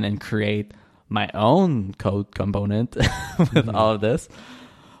go in and create my own code component with all of this,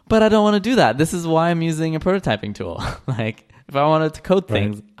 but I don't want to do that. This is why I'm using a prototyping tool. Like, if I wanted to code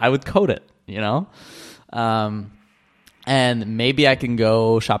things, I would code it, And maybe I can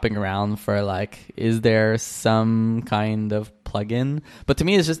go shopping around for like, is there some kind of plugin? But to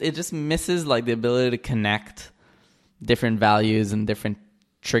me, it just misses like the ability to connect different values and different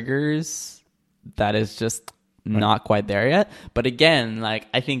triggers. That is just not quite there yet. But again, like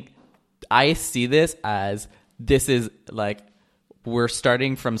I think I see this is like we're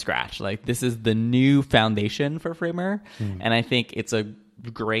starting from scratch. Like this is the new foundation for Framer, and I think it's a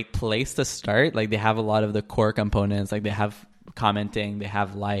great place to start. Like they have a lot of the core components. Like they have commenting, they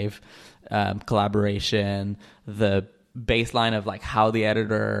have live collaboration, the baseline of like how the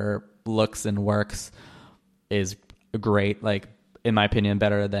editor looks and works is great, like in my opinion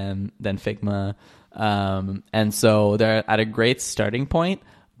better than Figma, and so they're at a great starting point.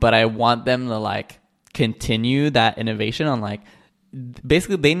 But I want them to like continue that innovation on like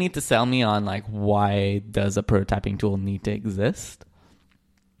basically they need to sell me on like why does a prototyping tool need to exist.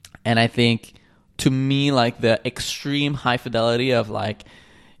 And I think to me like the extreme high fidelity of like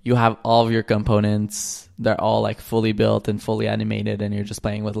you have all of your components, they're all like fully built and fully animated and you're just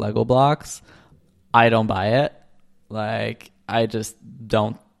playing with Lego blocks, I don't buy it. Like, I just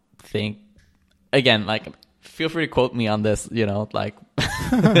don't think, again, like, feel free to quote me on this, like,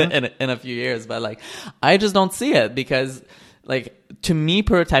 in a few years, but, like, I just don't see it because, like, to me,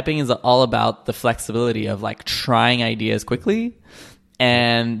 prototyping is all about the flexibility of, like, trying ideas quickly,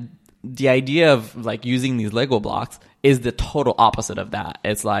 and the idea of, like, using these Lego blocks is the total opposite of that.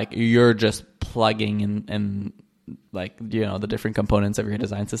 It's like, you're just plugging in like, the different components of your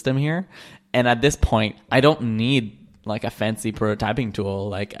design system here. And at this point, I don't need like a fancy prototyping tool.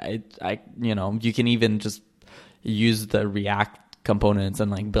 Like I you can even just use the React components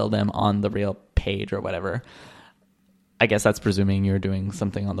and like build them on the real page or whatever. I guess that's presuming you're doing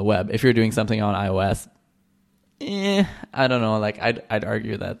something on the web. If you're doing something on iOS, I don't know. Like I'd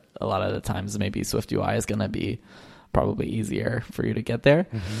argue that a lot of the times maybe Swift UI is going to be probably easier for you to get there.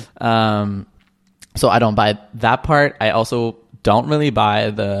 So I don't buy that part. I also don't really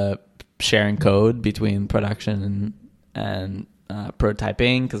buy the sharing code between production and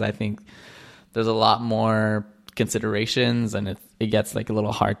prototyping, because I think there's a lot more considerations and it gets like a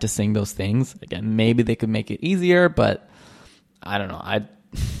little hard to sing those things. Again, maybe they could make it easier, but I don't know.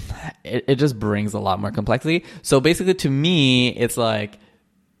 It just brings a lot more complexity. So basically to me, it's like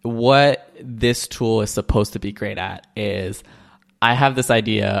what this tool is supposed to be great at is I have this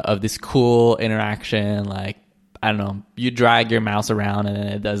idea of this cool interaction, like, I don't know, you drag your mouse around and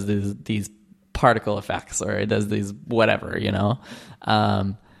it does these particle effects, or it does these whatever,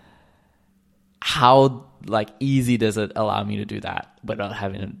 how like easy does it allow me to do that without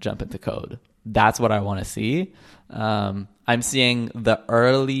having to jump into code? That's what I want to see. I'm seeing the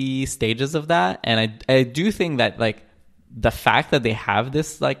early stages of that, and I do think that like the fact that they have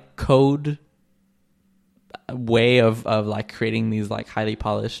this like code way of like creating these like highly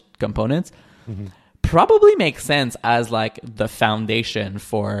polished components probably makes sense as like the foundation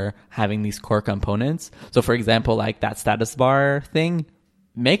for having these core components. So for example, like that status bar thing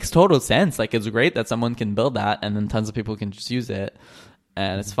makes total sense. Like it's great that someone can build that and then tons of people can just use it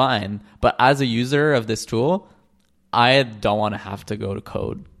and it's fine. But as a user of this tool, I don't want to have to go to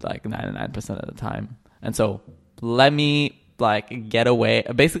code like 99% of the time. And so let me like get away,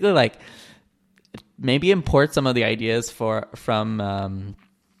 basically like maybe import some of the ideas from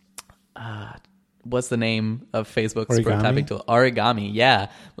what's the name of Facebook's prototyping tool? Origami. Yeah.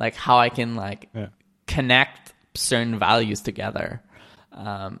 Like how I can like connect certain values together.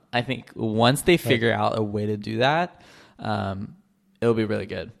 I think once they figure out a way to do that, it'll be really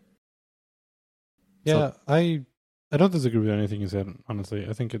good. Yeah, so, I don't disagree with anything you said, honestly.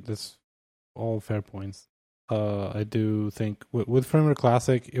 I think it's all fair points. I do think with Framework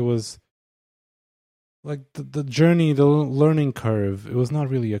Classic, it was like the journey, the learning curve. It was not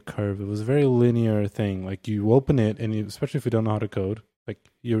really a curve. It was a very linear thing. Like you open it, and especially if you don't know how to code, like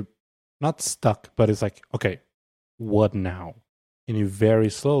you're not stuck, but it's like, okay, what now? And you very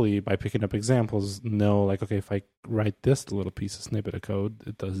slowly, by picking up examples, know like, okay, if I write this little piece of snippet of code,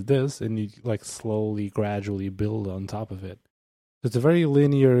 it does this, and you like slowly, gradually build on top of it. It's a very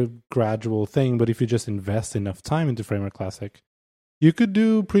linear, gradual thing, but if you just invest enough time into Framework Classic, you could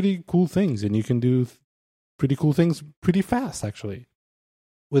do pretty cool things, and you can do pretty cool things pretty fast, actually.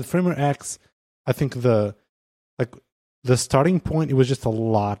 With Framework X, I think the starting point, it was just a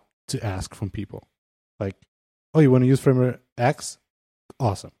lot to ask from people. Like, oh, you want to use Framework X?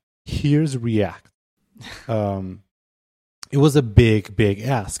 Awesome. Here's React. It was a big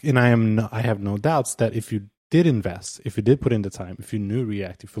ask, and I have no doubts that if you did invest, if you did put in the time, if you knew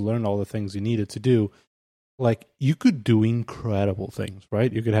React, if you learned all the things you needed to do, like you could do incredible things,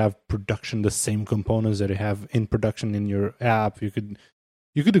 right? You could have production, the same components that you have in production in your app. You could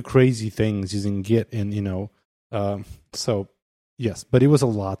do crazy things using Git, and so yes, but it was a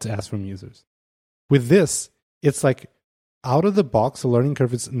lot to ask from users. With this, it's like out of the box, the learning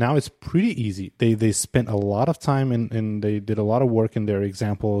curve it's pretty easy. They spent a lot of time and they did a lot of work in their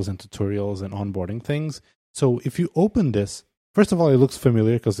examples and tutorials and onboarding things. So if you open this, first of all, it looks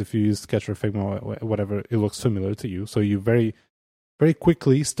familiar because if you use Sketch or Figma or whatever, it looks familiar to you. So you very, very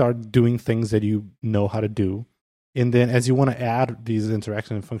quickly start doing things that you know how to do. And then as you want to add these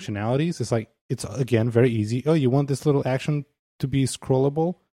interaction and functionalities, it's again very easy. Oh, you want this little action to be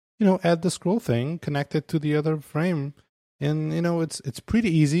scrollable? Add the scroll thing, connect it to the other frame, and it's pretty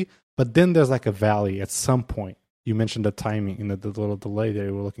easy. But then there's like a valley at some point. You mentioned the timing, the little delay that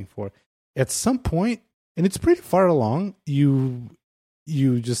you were looking for. At some point, and it's pretty far along, you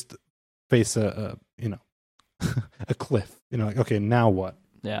just face a cliff. Like, okay, now what?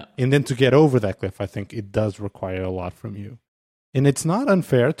 Yeah. And then to get over that cliff, I think it does require a lot from you. And it's not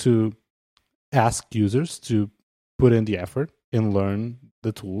unfair to ask users to put in the effort and learn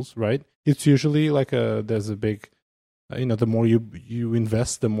the tools, right? It's usually like there's a big, the more you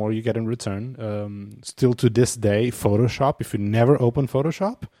invest, the more you get in return. Still to this day, Photoshop, if you never open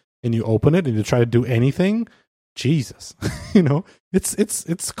Photoshop and you open it and you try to do anything, Jesus,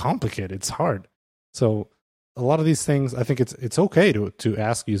 it's complicated. It's hard. So a lot of these things, I think it's okay to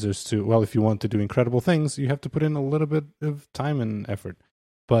ask users to, well, if you want to do incredible things, you have to put in a little bit of time and effort.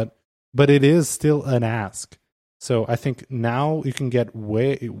 But it is still an ask. So I think now you can get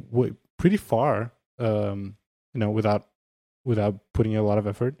way pretty far, without putting in a lot of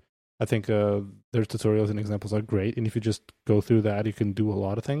effort. I think their tutorials and examples are great, and if you just go through that, you can do a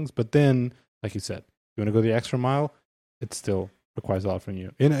lot of things. But then, like you said, you want to go the extra mile, it still requires a lot from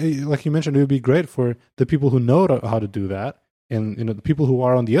you. And like you mentioned, it would be great for the people who know how to do that, and the people who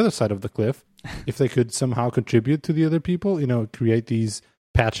are on the other side of the cliff, if they could somehow contribute to the other people, create these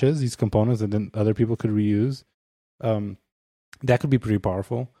patches, these components that then other people could reuse. That could be pretty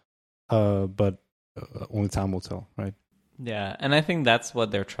powerful, but only time will tell, right? Yeah, and I think that's what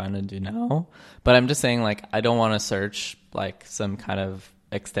they're trying to do now. But I'm just saying, like, I don't want to search like some kind of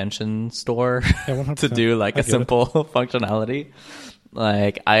extension store to do like a simple functionality.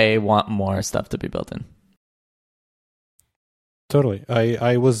 Like, I want more stuff to be built in. Totally.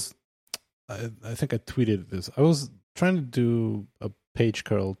 I think I tweeted this. I was trying to do a page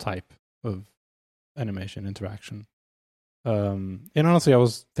curl type of animation interaction. And honestly, I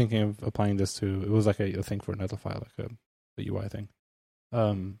was thinking of applying this to, it was like a thing for Netlify, like a UI thing.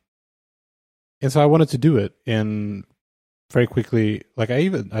 And so I wanted to do it, and very quickly, like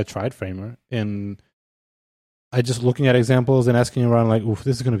I tried Framer, and I just looking at examples and asking around, like, oof,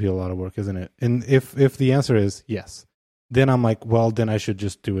 this is going to be a lot of work, isn't it? And if the answer is yes, then I'm like, well, then I should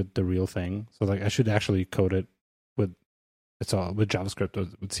just do it the real thing. So like I should actually code it with JavaScript or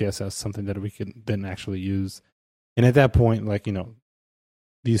with CSS, something that we can then actually use. And at that point, like,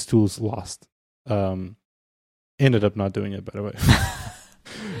 these tools lost. Ended up not doing it, by the way.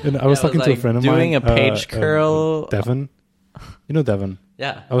 And I was talking to a friend of mine. Doing a page curl. Devin. You know Devin?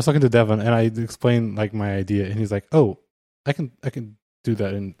 Yeah. I was talking to Devon and I explained like my idea, and he's like, "Oh, I can do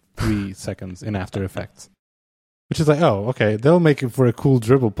that in 3 seconds in After Effects," which is like, "Oh, okay, they'll make it for a cool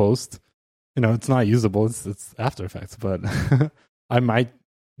dribble post." It's not usable. It's After Effects, but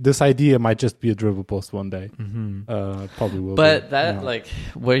this idea might just be a dribble post one day. Probably will. But that like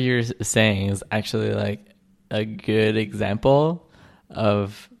what you're saying is actually like a good example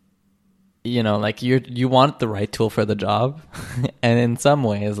of, like you want the right tool for the job. And in some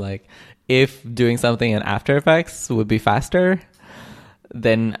ways, like if doing something in After Effects would be faster,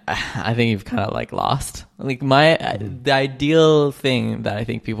 then I think you've kind of like lost. Like the ideal thing that I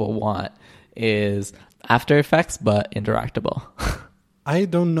think people want is After Effects, but interactable. I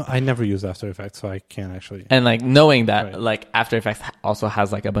don't know. I never use After Effects, so I can't actually. And like knowing that Right. like After Effects also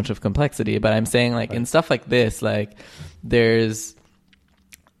has like a bunch of complexity, but I'm saying like in stuff like this, like they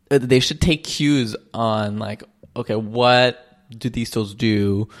should take cues on like, okay, what do these tools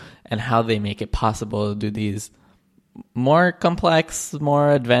do and how they make it possible to do these more complex,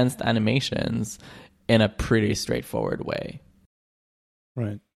 more advanced animations in a pretty straightforward way.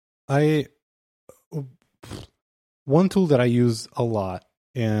 Right. One tool that I use a lot,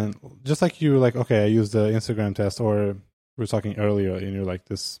 and just like you were like, okay, I use the Instagram test, or we were talking earlier, and you're like,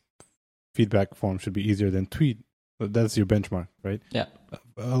 this feedback form should be easier than tweet. That's your benchmark, right? Yeah.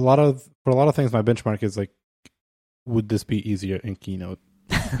 For a lot of things, my benchmark is like, would this be easier in Keynote?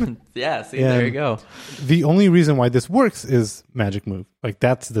 Yeah, see, there you go. The only reason why this works is Magic Move. Like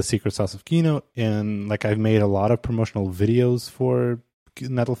that's the secret sauce of Keynote, and like I've made a lot of promotional videos for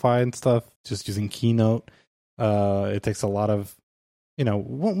Netlify and stuff just using Keynote. It takes a lot of,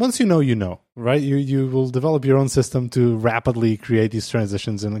 once you know, right? You will develop your own system to rapidly create these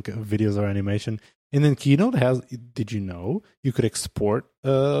transitions in like videos or animation. And then Keynote did you know you could export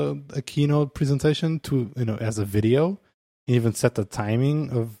a Keynote presentation to, as a video, and even set the timing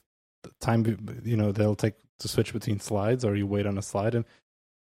of the time, they'll take to switch between slides, or you wait on a slide, and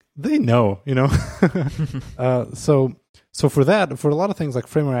they know, So for that, for a lot of things like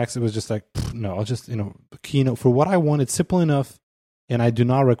Framer-X, it was just like, no, I'll just, Keynote for what I want. It's simple enough, and I do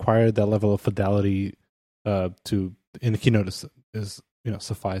not require that level of fidelity in the Keynote is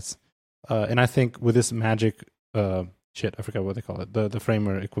suffice. And I think with this Magic, I forgot what they call it, the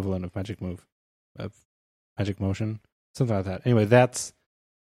Framer equivalent of Magic Move, Magic Motion, something like that. Anyway, that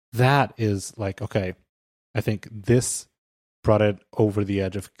is like, okay, I think this brought it over the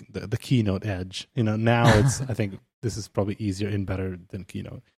edge of the Keynote edge. Now it's, I think this is probably easier and better than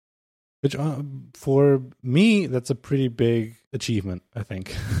Keynote, which for me, that's a pretty big achievement, I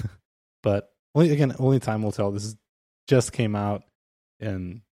think. But only time will tell. This just came out,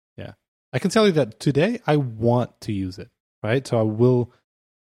 and yeah, I can tell you that today I want to use it, right? So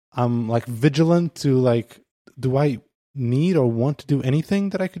I'm like vigilant to like, do I need or want to do anything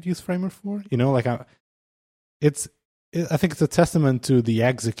that I could use Framer for? I think it's a testament to the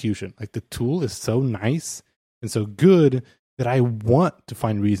execution. Like the tool is so nice and so good that I want to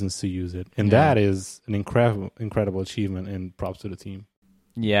find reasons to use it. And that is an incredible achievement, and props to the team.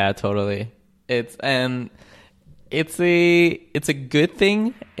 Yeah, totally. It's a good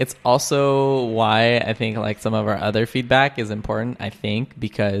thing. It's also why I think like some of our other feedback is important, I think,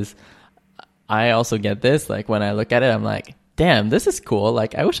 because I also get this, like when I look at it, I'm like, damn, this is cool.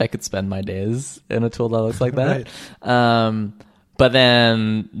 Like I wish I could spend my days in a tool that looks like that. Right. But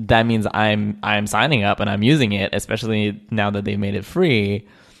then that means I'm signing up and I'm using it, especially now that they made it free.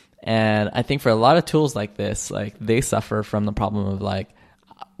 And I think for a lot of tools like this, like they suffer from the problem of like,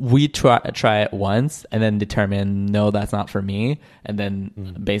 we try it once and then determine, no, that's not for me. And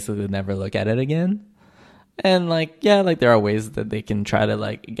then basically never look at it again. And like, yeah, like there are ways that they can try to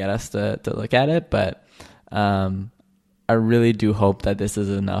like get us to look at it. But I really do hope that this is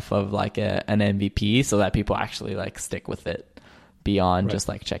enough of like an MVP so that people actually like stick with it beyond just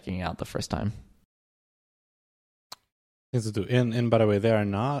like checking it out the first time. Things to do. And by the way, they are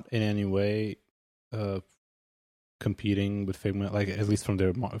not in any way competing with Figma, like at least from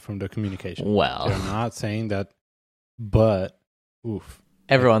their communication. Well, they're not saying that, but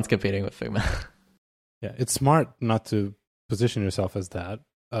everyone's competing with Figma. Yeah, it's smart not to position yourself as that,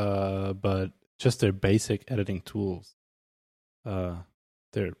 but just their basic editing tools,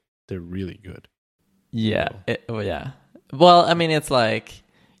 they're really good. Yeah, yeah. Well, I mean, it's like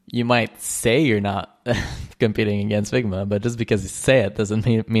you might say you're not competing against Figma, but just because you say it doesn't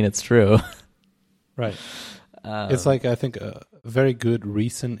mean it's true. Right. It's like, I think, a very good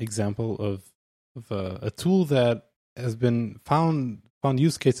recent example of a tool that has been found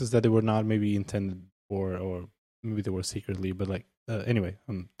use cases that they were not maybe intended for, or maybe they were secretly, but like, anyway,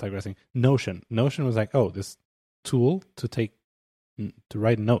 I'm digressing. Notion was like, oh, this tool to take to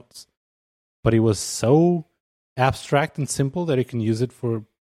write notes, but it was so abstract and simple that you can use it for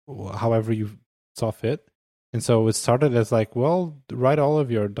however you saw fit. And so it started as like, well, write all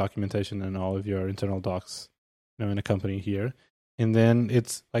of your documentation and all of your internal docs, in a company here. And then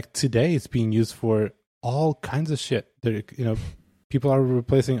it's like today it's being used for all kinds of shit. There, people are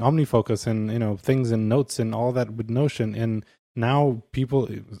replacing OmniFocus and, things and notes and all that with Notion. And now people,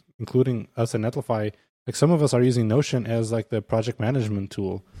 including us at Netlify, like some of us are using Notion as like the project management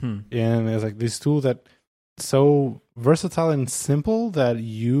tool. And it's like this tool that so versatile and simple that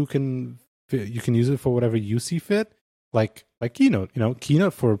you can use it for whatever you see fit. Like Keynote,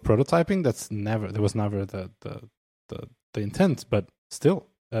 Keynote for prototyping. There was never the intent, but still,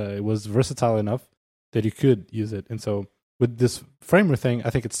 it was versatile enough that you could use it. And so with this Framer thing, I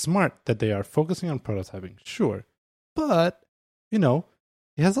think it's smart that they are focusing on prototyping, sure, but it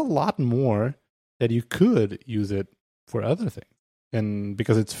has a lot more that you could use it for other things, and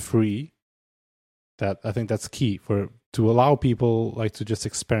because it's free, that I think that's key to allow people like to just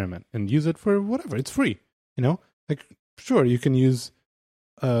experiment and use it for whatever. It's free, like sure you can use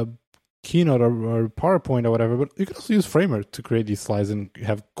Keynote or PowerPoint or whatever, but you can also use Framer to create these slides and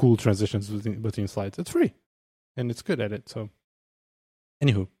have cool transitions between slides. It's free and it's good at it. So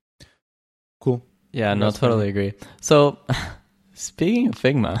anywho, cool. Yeah, no, totally agree. So speaking of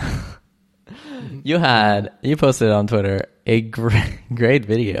Figma, you posted on Twitter a great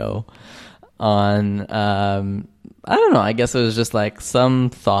video on I don't know, I guess it was just like some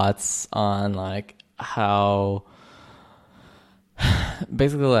thoughts on like how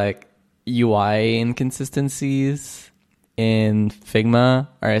basically like UI inconsistencies in Figma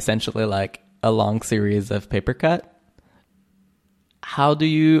are essentially like a long series of papercut. How do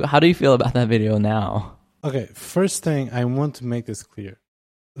you feel about that video now? Okay, first thing, I want to make this clear.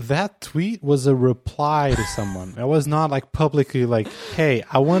 That tweet was a reply to someone. I was not like publicly like, hey,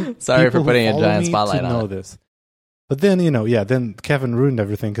 I want sorry people for putting who a giant me spotlight to on know it. this. But then, then Kevin ruined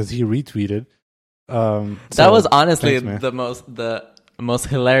everything because he retweeted. That was honestly thanks, the most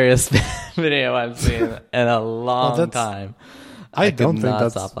hilarious video I've seen in a long time. I don't could think not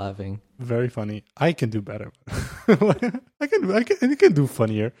that's stop laughing. Very funny. I can do better. I can do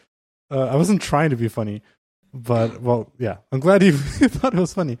funnier. I wasn't trying to be funny, but well, yeah. I'm glad you thought it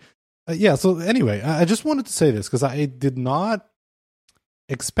was funny. Yeah. So anyway, I just wanted to say this because I did not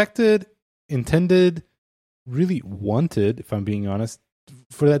expected, intended, really wanted, if I'm being honest,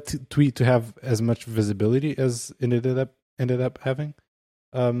 for that tweet to have as much visibility as it ended up having.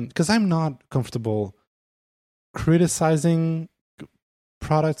 Because I'm not comfortable criticizing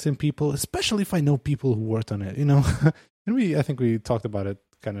products and people, especially if I know people who worked on it, and I think we talked about it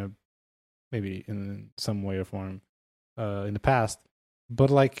kind of maybe in some way or form in the past, but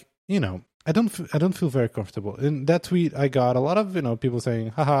like, I don't feel very comfortable. In that tweet, I got a lot of, people saying,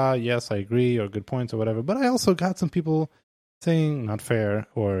 haha, yes, I agree, or good points or whatever, but I also got some people saying not fair,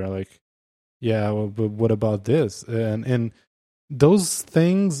 or like, yeah, well, but what about this? And those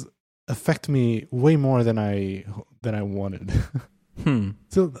things affect me way more than I wanted.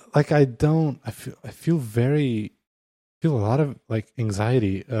 So like I feel a lot of like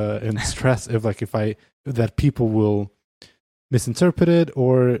anxiety and stress if that people will misinterpret it,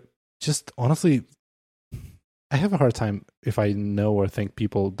 or just honestly I have a hard time if I know or think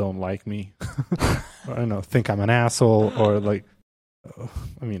people don't like me. Or, I don't know, think I'm an asshole, or like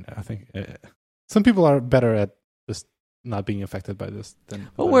I think some people are better at just not being affected by this than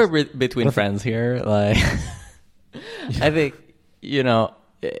but we're between friends here, like I think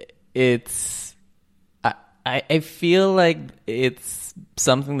it's I feel like it's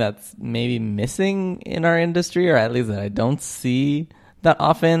something that's maybe missing in our industry, or at least that I don't see that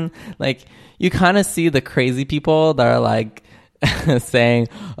often. Like you kind of see the crazy people that are like saying,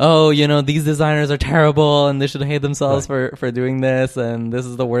 oh, these designers are terrible and they should hate themselves for doing this, and this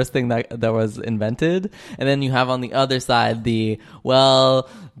is the worst thing that was invented. And then you have on the other side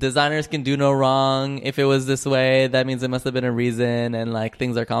designers can do no wrong. If it was this way, that means it must have been a reason, and like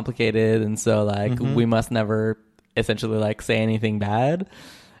things are complicated, and so like we must never essentially like say anything bad.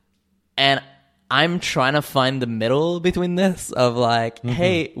 And I'm trying to find the middle between this of like,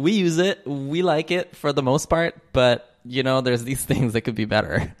 hey, we use it, we like it for the most part, but there's these things that could be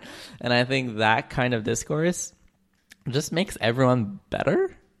better. And I think that kind of discourse just makes everyone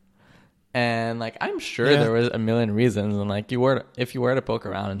better. And like, I'm sure there was a million reasons. And like, if you were to poke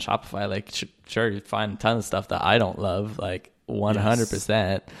around in Shopify, like, sure, you'd find a ton of stuff that I don't love, like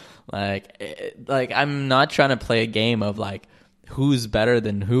 100%. Like I'm not trying to play a game of like who's better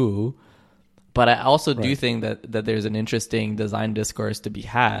than who, but I also do think that there's an interesting design discourse to be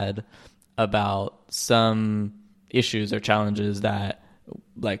had about some issues or challenges that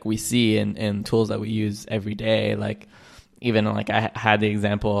like we see in tools that we use every day. Like even like I had the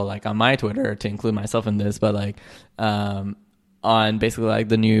example like on my Twitter, to include myself in this, but like on basically like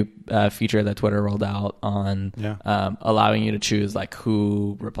the new feature that Twitter rolled out on allowing you to choose like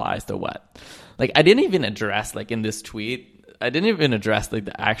who replies to what. Like I didn't even address like in this tweet, I didn't even address like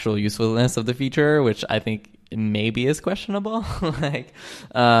the actual usefulness of the feature, which I think maybe is questionable. Like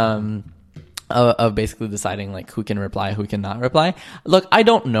of basically deciding like who can reply, who cannot reply. Look, I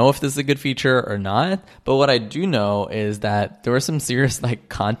don't know if this is a good feature or not, but what I do know is that there were some serious like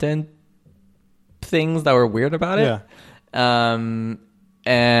content things that were weird about it.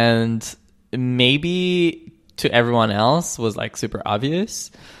 And maybe to everyone else was like super obvious,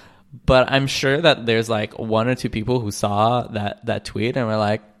 but I'm sure that there's like one or two people who saw that tweet and were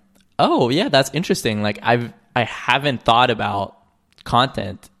like, oh yeah, that's interesting. Like I haven't thought about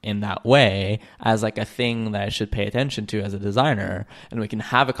content in that way as like a thing that I should pay attention to as a designer, and we can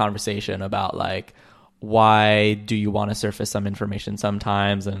have a conversation about like, why do you want to surface some information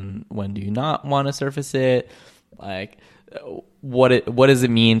sometimes and when do you not want to surface it? Like what does it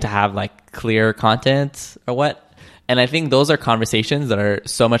mean to have like clear content or what? And I think those are conversations that are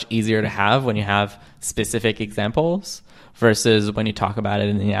so much easier to have when you have specific examples versus when you talk about it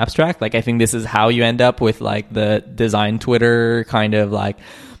in the abstract. Like I think this is how you end up with like the design Twitter kind of like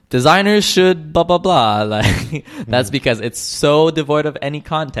designers should blah blah blah. Like that's because it's so devoid of any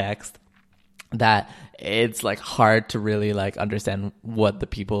context that it's like hard to really like understand what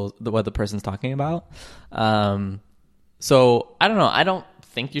the person's talking about. So I don't know. I don't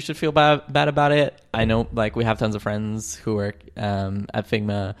think you should feel bad about it. I know like we have tons of friends who work at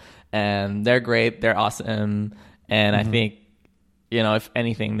Figma, and they're great. They're awesome. And I think, you know, if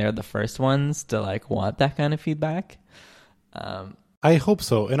anything, they're the first ones to like want that kind of feedback. I hope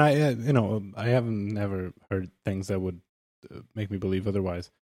so. And I haven't never heard things that would make me believe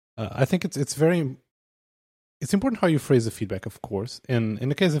otherwise. I think it's important how you phrase the feedback, of course. And in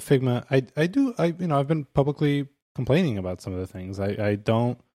the case of Figma, I've been publicly complaining about some of the things. I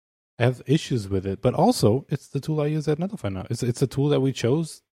don't have issues with it, but also it's the tool I use at Netlify now. It's a tool that we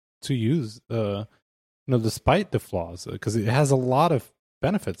chose to use, despite the flaws, because it has a lot of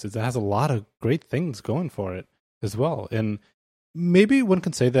benefits. It has a lot of great things going for it as well. And maybe one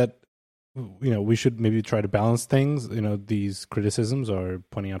can say that, you know, we should maybe try to balance things, you know, these criticisms or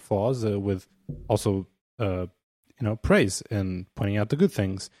pointing out flaws with also, praise and pointing out the good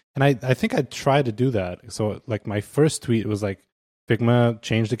things. And I think I tried to do that. So like my first tweet was like, Figma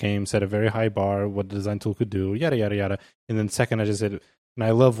changed the game, set a very high bar, what the design tool could do, yada, yada, yada. And then second, I just said, and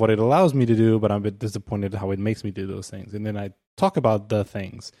I love what it allows me to do, but I'm a bit disappointed how it makes me do those things. And then I talk about the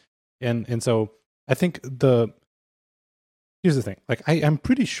things. And so I think here's the thing. Like I'm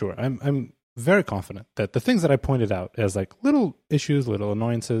pretty sure, I'm very confident that the things that I pointed out as like little issues, little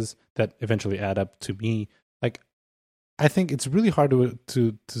annoyances that eventually add up to me, like I think it's really hard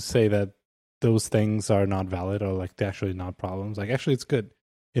to say that those things are not valid or like they're actually not problems. Like actually it's good.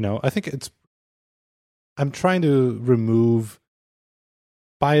 You know, I think I'm trying to remove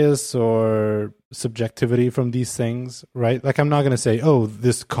bias or subjectivity from these things, right? Like I'm not going to say, oh,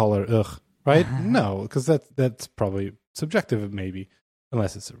 this color, ugh, right? No, because that's probably subjective maybe,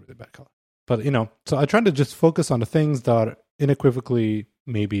 unless it's a really bad color. But, you know, so I try to just focus on the things that are unequivocally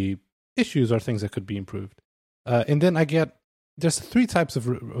maybe issues or things that could be improved. And then there's three types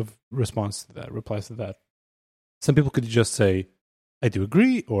of response to that, replies to that. Some people could just say, I do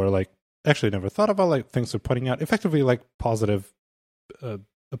agree, or like, actually never thought about, like, things they're putting out, effectively like a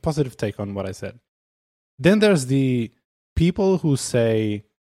positive take on what I said. Then there's the people who say,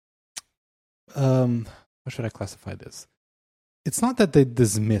 how should I classify this? It's not that they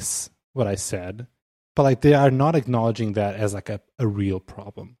dismiss what I said, but like they are not acknowledging that as like a real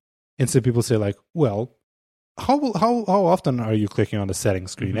problem. And so people say like, well, how often are you clicking on the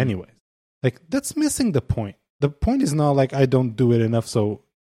settings screen anyways? Like that's missing the point. The point is not like I don't do it enough, so,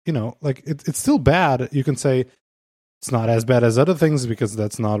 you know, like it's still bad. You can say it's not as bad as other things because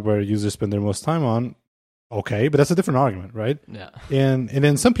that's not where users spend their most time on. Okay, but that's a different argument, right? Yeah. And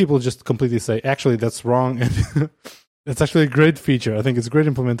then some people just completely say, actually, that's wrong. And it's actually a great feature. I think it's a great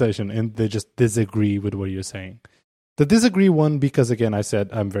implementation. And they just disagree with what you're saying. The disagree one, because again, I said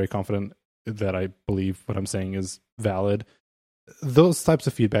I'm very confident that I believe what I'm saying is valid. Those types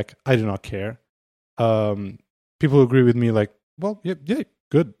of feedback, I do not care. People who agree with me like, well, yeah,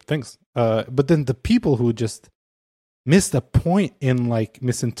 good, thanks. But then the people who just miss the point and like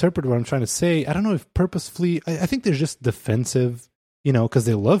misinterpret what I'm trying to say, I don't know if purposefully, I think they're just defensive, you know, because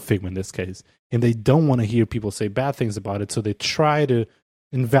they love Figma in this case, and they don't want to hear people say bad things about it, so they try to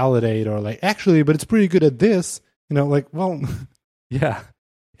invalidate or like, actually, but it's pretty good at this, Like, well, yeah.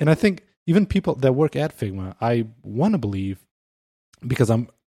 And I think even people that work at Figma, I want to believe, because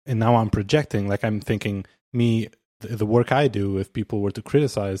now I'm projecting, like I'm thinking the work I do, if people were to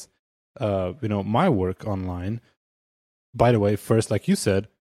criticize, my work online, by the way, first, like you said,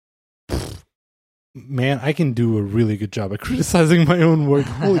 man, I can do a really good job at criticizing my own work,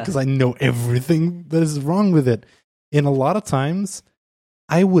 only because I know everything that is wrong with it. And a lot of times,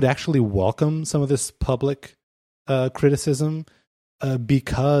 I would actually welcome some of this public criticism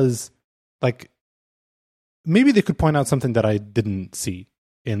because, like, maybe they could point out something that I didn't see,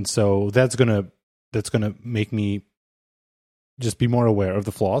 and so that's gonna make me just be more aware of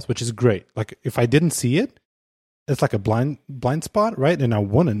the flaws, which is great. Like, if I didn't see it, it's like a blind spot, right? And I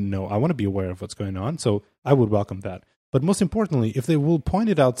want to know, I want to be aware of what's going on. So I would welcome that. But most importantly, if they will point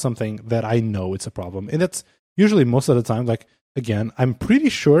it out something that I know it's a problem, and that's usually most of the time, like, again, I'm pretty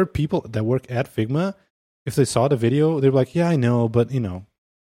sure people that work at Figma, if they saw the video, they're like, yeah, I know, but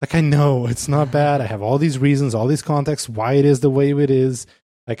like, I know it's not bad. I have all these reasons, all these contexts, why it is the way it is.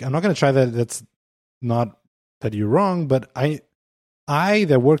 Like, I'm not going to try that. That's not that you're wrong, but I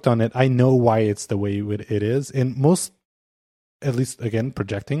that worked on it, I know why it's the way it is. And most, at least, again,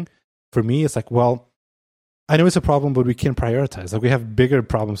 projecting, for me, it's like, well, I know it's a problem, but we can prioritize. Like, we have bigger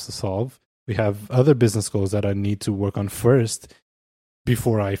problems to solve. We have other business goals that I need to work on first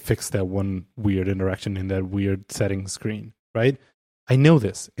before I fix that one weird interaction in that weird setting screen, right? I know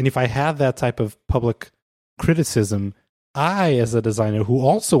this. And if I have that type of public criticism, I, as a designer who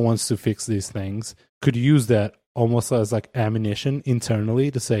also wants to fix these things, could use that almost as like ammunition internally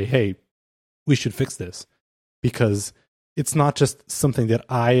to say, hey, we should fix this. Because it's not just something that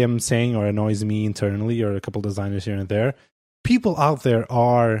I am saying or annoys me internally or a couple designers here and there. People out there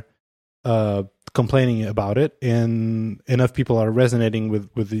are complaining about it, and enough people are resonating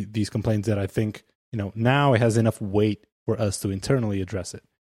with these complaints that I think, now it has enough weight for us to internally address it.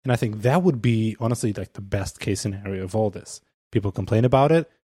 And I think that would be, honestly, like the best case scenario of all this. People complain about it,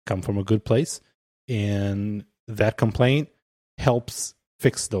 come from a good place, and that complaint helps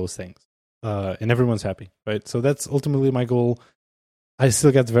fix those things. And everyone's happy, right? So that's ultimately my goal. I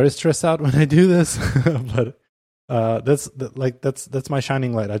still get very stressed out when I do this, but that's my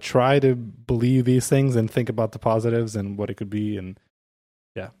shining light. I try to believe these things and think about the positives and what it could be, and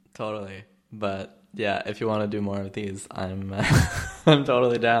yeah. Totally. But yeah, if you want to do more of these, I'm I'm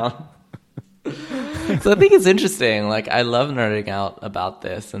totally down. So I think it's interesting. Like, I love nerding out about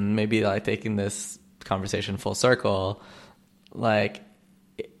this, and maybe like taking this conversation full circle. Like,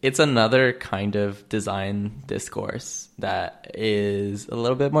 it's another kind of design discourse that is a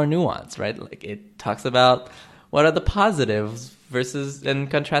little bit more nuanced, right? Like, it talks about what are the positives versus, and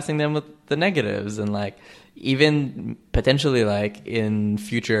contrasting them with the negatives, and like even potentially like in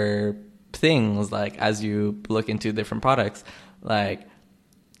future things, like as you look into different products, like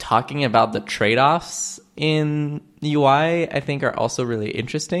talking about the trade-offs in UI, I think are also really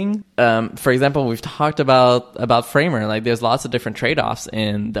interesting. For example, we've talked about Framer. Like, there's lots of different trade-offs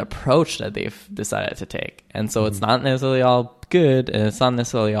in the approach that they've decided to take. And so it's not necessarily all good and it's not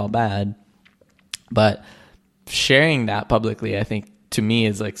necessarily all bad. But sharing that publicly, I think, to me,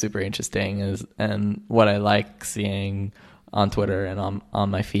 is like super interesting, and what I like seeing on Twitter and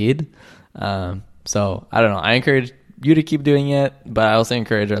on my feed. So I don't know. I encourage you to keep doing it, but I also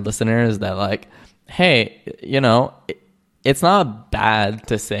encourage our listeners that, like, hey, it's not bad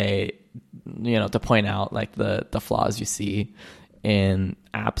to say, to point out like the flaws you see in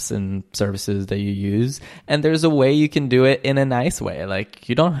apps and services that you use, and there's a way you can do it in a nice way. Like,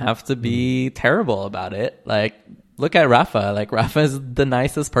 you don't have to be terrible about it. Like, look at Rafa. Like, Rafa is the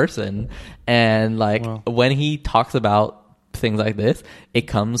nicest person, and like, wow, when he talks about things like this, it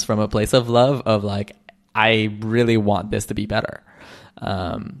comes from a place of love, of like, I really want this to be better.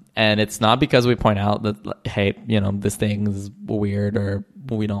 And it's not because we point out that, hey, this thing is weird or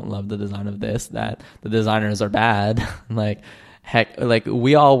we don't love the design of this, that the designers are bad. Like, heck, like,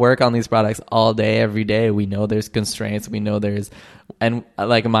 we all work on these products all day, every day. We know there's constraints. We know and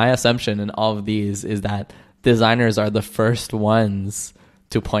like, my assumption in all of these is that designers are the first ones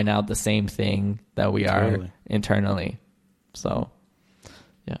to point out the same thing that we are internally. So,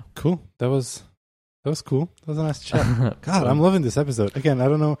 yeah. Cool. That was cool. That was a nice chat. God, I'm loving this episode. Again, I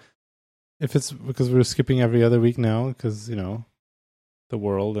don't know if it's because we're skipping every other week now because, the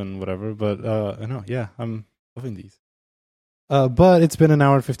world and whatever. But I know, yeah, I'm loving these. But it's been an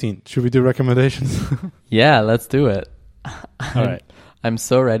hour and 15. Should we do recommendations? Yeah, let's do it. All right. I'm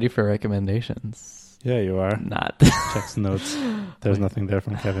so ready for recommendations. Yeah, you are. Not. Checks notes. There's nothing there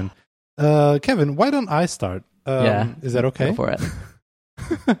from Kevin. Kevin, why don't I start? Yeah. Is that okay? Go for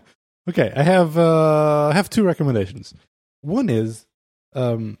it. Okay, I have two recommendations. One is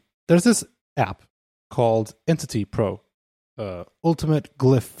there's this app called Entity Pro, Ultimate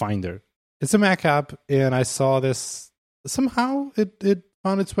Glyph Finder. It's a Mac app, and I saw this somehow. It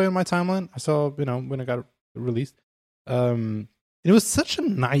found its way on my timeline. I saw when it got released. It was such a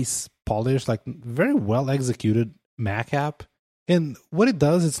nice, polished, like very well executed Mac app. And what it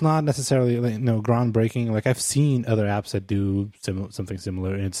does, it's not necessarily groundbreaking. Like I've seen other apps that do something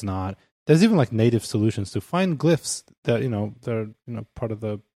similar, and it's not. There's even like native solutions to find glyphs that they're part of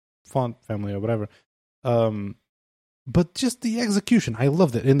the font family or whatever. But just the execution, I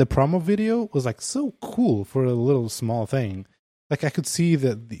loved it. And the promo video was like so cool for a little small thing. Like I could see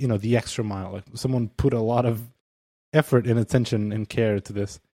that the extra mile. Like someone put a lot of effort and attention and care to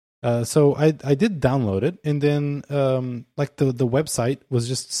this. So I did download it, and then like the website was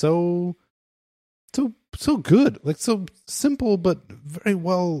just so good, like so simple but very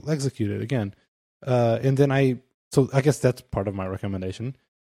well executed again. And then I guess that's part of my recommendation.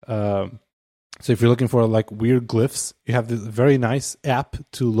 So if you're looking for like weird glyphs, you have this very nice app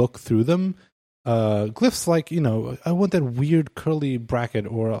to look through them. Glyphs like I want that weird curly bracket,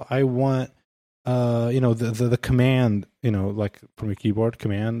 or I want the command, like from your keyboard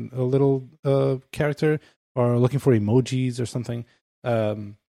command, a little character, or looking for emojis or something.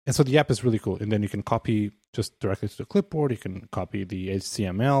 And so the app is really cool. And then you can copy just directly to the clipboard. You can copy the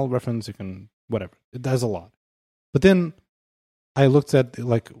HTML reference. You can whatever. It does a lot. But then I looked at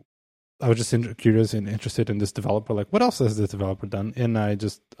I was just curious and interested in this developer. Like, what else has this developer done? And I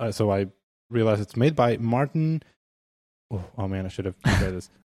realized it's made by Martin. Oh man, I should have said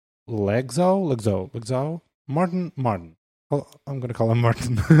this. Legzo, Martin. Well, I'm going to call him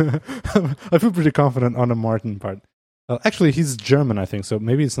Martin. I feel pretty confident on the Martin part. Actually, he's German, I think, so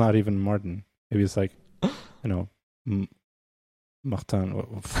maybe it's not even Martin. Maybe it's like, Martin,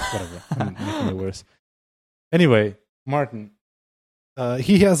 whatever. I'm making it worse. Anyway, Martin.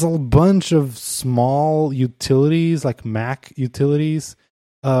 He has a bunch of small utilities, like Mac utilities,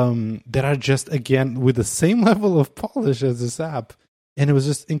 that are just, again, with the same level of polish as this app. And it was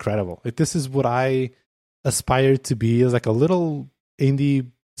just incredible. Like, this is what I aspire to be, as like a little indie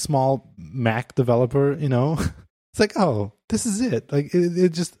small Mac developer, It's like, oh, this is it. Like it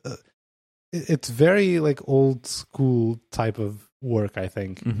just it's very like old school type of work, I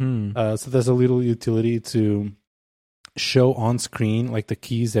think. Mm-hmm. So there's a little utility to show on screen like the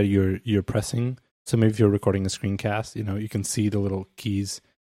keys that you're pressing. So maybe if you're recording a screencast, you can see the little keys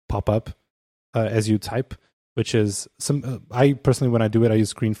pop up as you type. Which is I personally, when I do it, I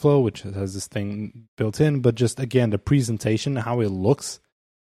use ScreenFlow, which has this thing built in. But just again, the presentation, how it looks,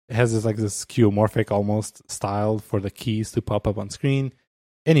 it has this skeuomorphic almost style for the keys to pop up on screen.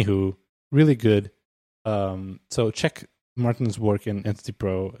 Anywho, really good. So check Martin's work in Entity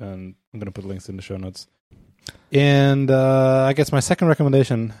Pro, and I'm going to put links in the show notes. And I guess my second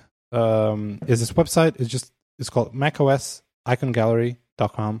recommendation is this website. It's called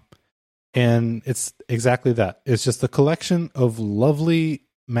macosicongallery.com. And it's exactly that. It's just a collection of lovely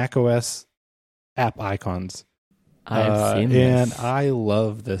macOS app icons. I've seen this. And I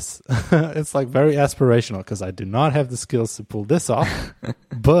love this. It's like very aspirational because I do not have the skills to pull this off.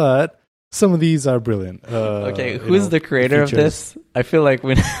 But some of these are brilliant. Okay, who's the creator of this? I feel like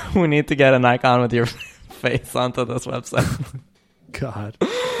we need to get an icon with your face onto this website. God.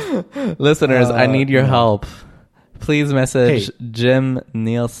 Listeners, I need your help. Please message Jim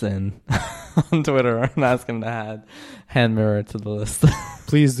Nielsen on Twitter and ask him to add Hand Mirror to the list.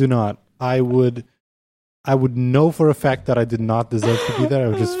 Please do not. I would know for a fact that I did not deserve to be there. I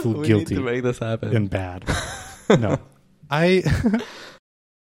would just feel guilty. Need to make this happen. And bad. No.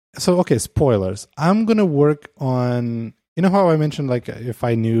 So, okay, spoilers. I'm going to work on... You know how I mentioned, like, if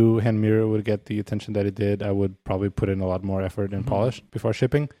I knew Hand Mirror would get the attention that it did, I would probably put in a lot more effort and polish before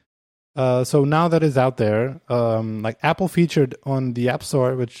shipping. So now that it's out there, like Apple featured on the App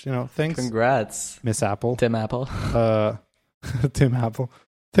Store, which, thanks. Congrats. Miss Apple. Tim Apple. Tim Apple.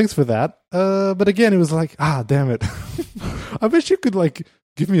 Thanks for that. But again, it was like, damn it. I wish you could like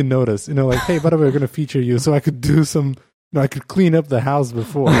give me a notice, like, hey, by the way, we're going to feature you, so I could do some, I could clean up the house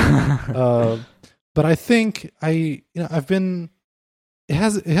before. But I think it has been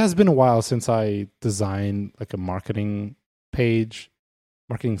a while since I designed like a marketing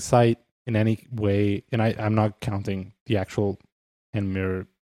site in any way, and I'm not counting the actual Hand Mirror.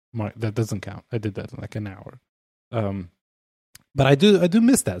 That doesn't count. I did that in like an hour. But I do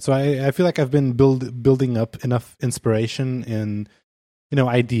miss that. So I feel like I've been building up enough inspiration and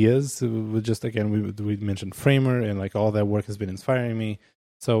ideas. With just again we mentioned Framer, and like all that work has been inspiring me.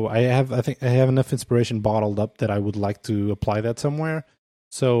 So I think I have enough inspiration bottled up that I would like to apply that somewhere.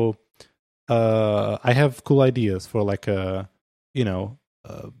 So I have cool ideas for like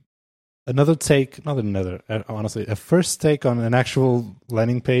another take, not another, honestly, a first take on an actual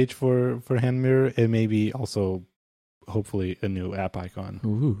landing page for Hand Mirror, and maybe also hopefully a new app icon.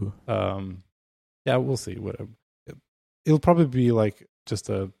 Ooh. Yeah, we'll see. Whatever. It'll probably be like just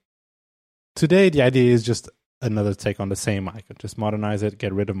today the idea is just another take on the same icon. Just modernize it,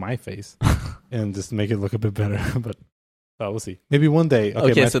 get rid of my face, and just make it look a bit better. But we'll see. Maybe one day.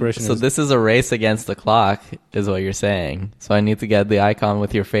 Okay, so this is a race against the clock, is what you're saying. So I need to get the icon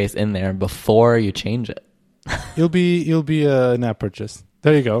with your face in there before you change it. You'll be an app purchase.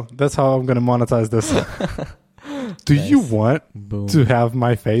 There you go. That's how I'm going to monetize this. Do you want to have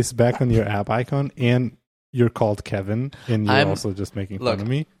my face back on your app icon, and you're called Kevin, and you're also just making fun of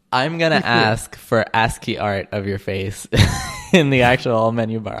me? I'm going to ask for ASCII art of your face in the actual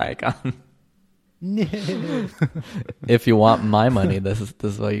menu bar icon. If you want my money, this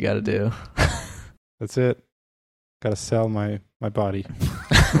is what you got to do. That's it. Got to sell my body,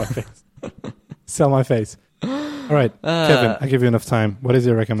 my face. Sell my face. All right, Kevin, I give you enough time. What is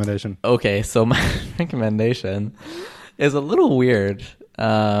your recommendation? Okay, so my recommendation is a little weird, but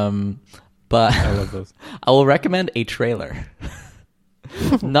I love those. I will recommend a trailer,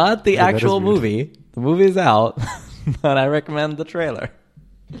 not the actual movie. The movie is out, but I recommend the trailer.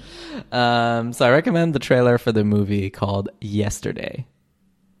 So I recommend the trailer for the movie called Yesterday.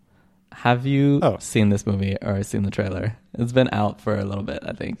 Have you seen this movie or seen the trailer? It's been out for a little bit,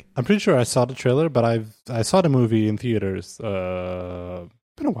 I think. I'm pretty sure I saw the trailer, but I saw the movie in theaters. Been a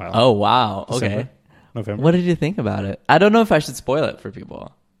while. Oh wow! December, okay. November. What did you think about it? I don't know if I should spoil it for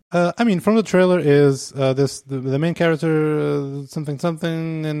people. I mean, from the trailer is the main character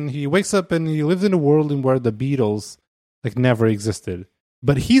something, and he wakes up and he lives in a world in where the Beatles like never existed.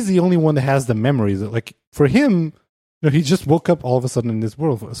 But he's the only one that has the memories. Like for him, he just woke up all of a sudden in this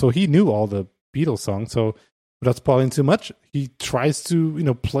world. So he knew all the Beatles songs. So without spoiling too much, he tries to,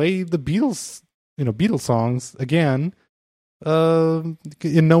 play the Beatles, Beatles songs again. And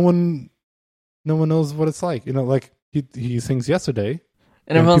no one knows what it's like. Like he sings Yesterday.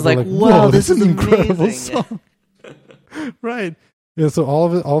 And everyone's like, wow, this is an incredible song. Right. Yeah, so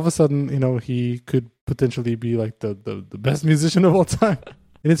all of a sudden, he could potentially be like the best musician of all time.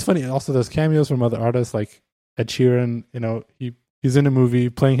 And it's funny. Also, there's cameos from other artists like Ed Sheeran. He's in a movie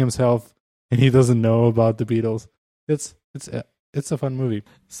playing himself, and he doesn't know about the Beatles. It's a fun movie.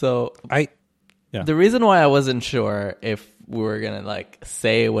 So the reason why I wasn't sure if we were gonna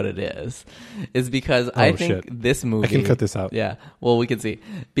say what it is because I think this movie. I can cut this out. Yeah, well, we can see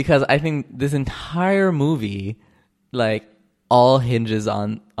because I think this entire movie, all hinges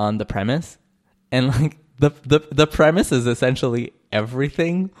on the premise, and the premise is essentially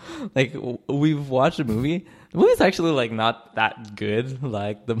everything. We've watched a movie. The movie's actually not that good.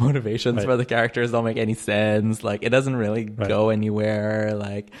 The motivations for the characters don't make any sense. It doesn't really go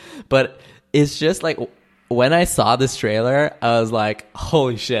anywhere. But it's just when I saw this trailer, I was like,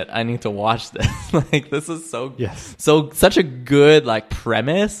 holy shit, I need to watch this. This is such a good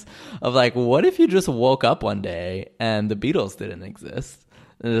premise of what if you just woke up one day and the Beatles didn't exist?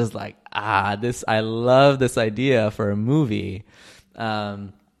 And it's I love this idea for a movie.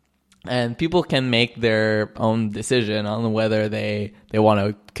 And people can make their own decision on whether they want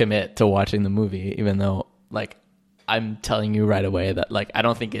to commit to watching the movie, even though I'm telling you right away that I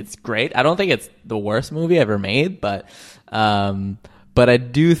don't think it's great. I don't think it's the worst movie ever made, but I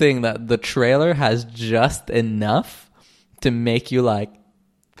do think that the trailer has just enough to make you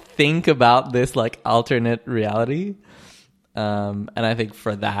think about this alternate reality. And I think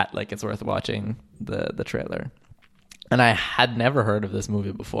for that it's worth watching the trailer. And I had never heard of this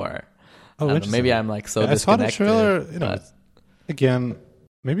movie before. Oh, interesting. Maybe I'm so disconnected. I saw the trailer, again,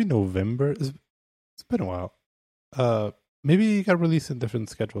 maybe November. It's been a while. Maybe it got released in different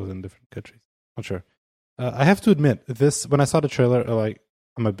schedules in different countries. Not sure. I have to admit, when I saw the trailer,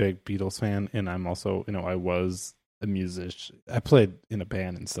 I'm a big Beatles fan, and I'm also, I was a musician. I played in a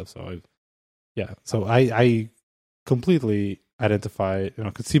band and stuff, so so I completely identify,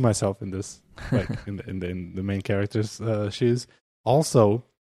 could see myself in this, in the main character's shoes. Also,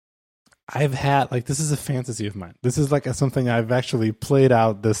 I've had this is a fantasy of mine. This is something I've actually played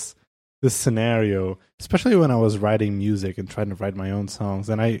out this scenario, especially when I was writing music and trying to write my own songs.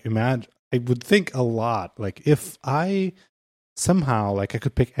 And I would think a lot, if I somehow, I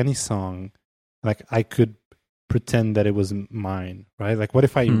could pick any song, I could pretend that it was mine, right? What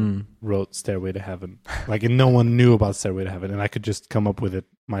if I wrote Stairway to Heaven, and no one knew about Stairway to Heaven, and I could just come up with it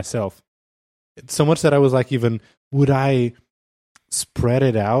myself. It's so much that I was would I spread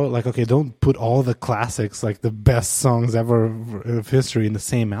it out. Like, okay, don't put all the classics, like the best songs ever of history, in the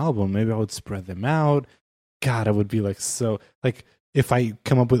same album. Maybe I would spread them out. God, it would be like so. Like, if I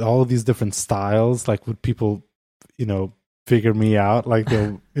come up with all of these different styles, like, would people, figure me out? Like,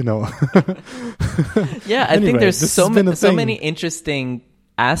 they'll, Yeah, I think there's so many interesting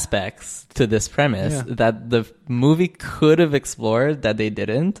aspects to this premise that the movie could have explored that they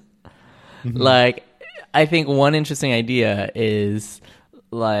didn't. Mm-hmm. Like, I think one interesting idea is,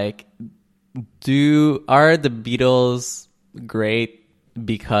 like, are the Beatles great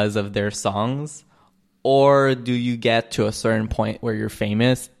because of their songs, or do you get to a certain point where you're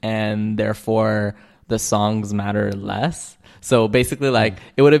famous and therefore the songs matter less? So basically, like,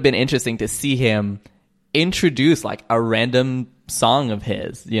 it would have been interesting to see him introduce like a random song of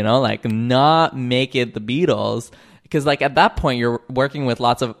his, like, not make it the Beatles. Because, like, at that point, you're working with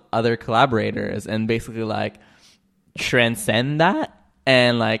lots of other collaborators and basically, like, transcend that.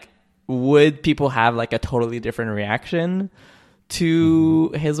 And, like, would people have, like, a totally different reaction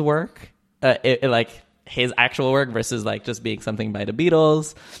to his work? Like, his actual work versus, like, just being something by the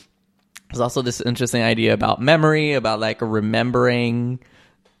Beatles. There's also this interesting idea about memory, about, like, remembering,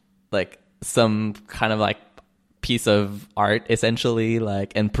 like, some kind of, like, piece of art, essentially,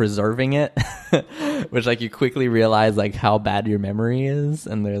 like, and preserving it, which, like, you quickly realize, like, how bad your memory is,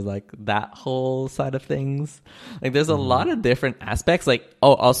 and there's, like, that whole side of things. Like, there's a lot of different aspects. Like,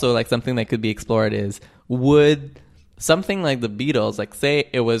 also, like, something that could be explored is, would something like the Beatles, like, say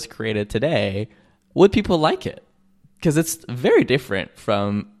it was created today, would people like it? Because it's very different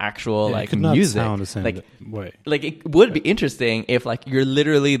from actual like music. Sound the same way. Like, it would be interesting if, like, you're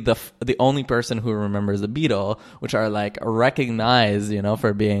literally the only person who remembers the Beatles, which are, like, recognized,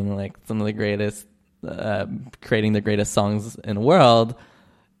 for being, like, some of the greatest, creating the greatest songs in the world.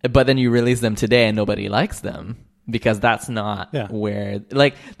 But then you release them today and nobody likes them because that's not where.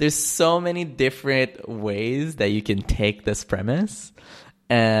 Like, there's so many different ways that you can take this premise.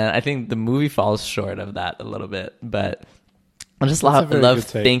 And I think the movie falls short of that a little bit. But I just love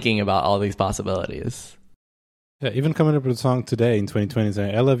thinking about all these possibilities. Yeah, even coming up with a song today in 2020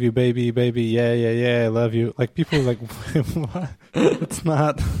 saying, I love you, baby, baby, yeah, I love you. Like, people are like, what? It's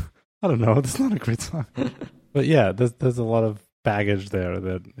not, I don't know, it's not a great song. But yeah, there's a lot of baggage there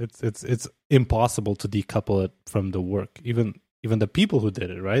that it's impossible to decouple it from the work. Even the people who did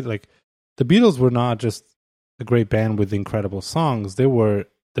it, right? Like, the Beatles were not just a great band with incredible songs. They were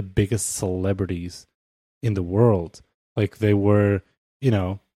the biggest celebrities in the world. Like, they were,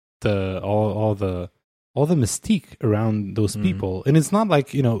 all the mystique around those people. And it's not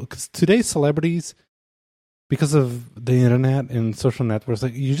like, because today's celebrities, because of the internet and social networks,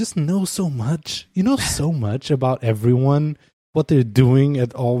 like, you just know so much. You know so much about everyone, what they're doing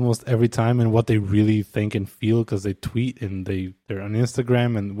at almost every time, and what they really think and feel because they tweet and they're on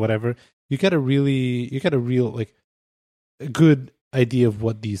Instagram and whatever. You get a real, like, a good idea of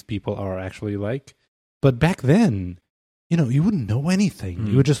what these people are actually like. But back then, you wouldn't know anything.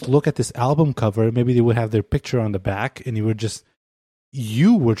 You would just look at this album cover. Maybe they would have their picture on the back, and you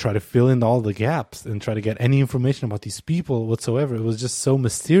would try to fill in all the gaps and try to get any information about these people whatsoever. It was just so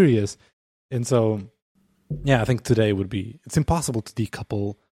mysterious. And so, yeah, I think today it's impossible to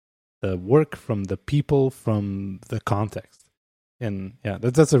decouple the work from the people, from the context. And yeah,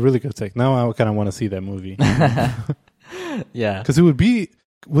 that's a really good take. Now I kind of want to see that movie. Yeah, because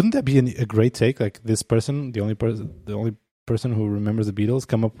wouldn't that be a great take? Like, this person, the only person who remembers the Beatles,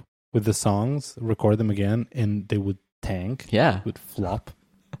 come up with the songs, record them again, and they would tank. Yeah, would flop.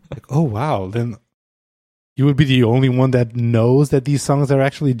 Like, oh wow, then you would be the only one that knows that these songs are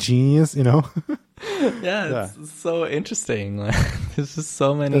actually genius. Yeah, it's so interesting. There's just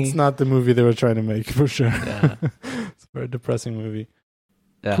so many. That's not the movie they were trying to make, for sure. Yeah. It's a very depressing movie.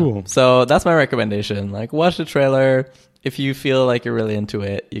 Yeah. Cool. So that's my recommendation. Like, watch the trailer. If you feel like you're really into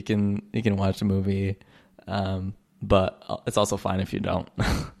it, you can watch the movie. But it's also fine if you don't.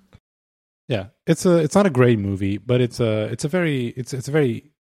 Yeah, it's not a great movie, but it's a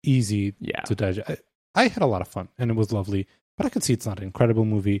very easy to digest. I had a lot of fun and it was lovely, but I could see it's not an incredible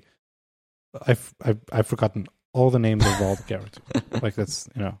movie. I've forgotten all the names of all the characters. Like, that's,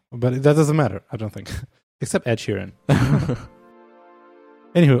 but that doesn't matter, I don't think, except Ed Sheeran.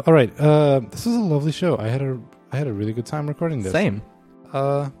 Anywho, all right. This was a lovely show. I had a really good time recording this. Same.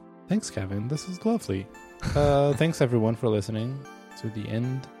 Thanks, Kevin. This is lovely. Thanks everyone for listening to the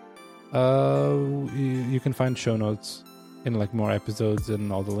end. You can find show notes in, like, more episodes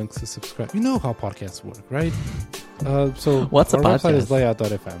and all the links to subscribe. You know how podcasts work, right? So what's a podcast? Website is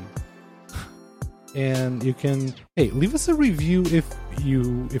layout.fm. And you can leave us a review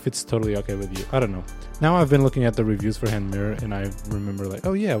if it's totally okay with you. I don't know. Now I've been looking at the reviews for Hand Mirror, and I remember like,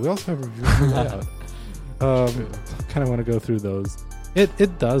 oh yeah, we also have reviews for Layout. Kind of want to go through those.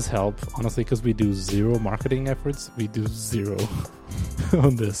 It does help, honestly, because we do zero marketing efforts. We do zero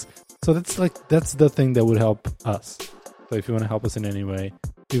on this. So that's the thing that would help us. So if you want to help us in any way,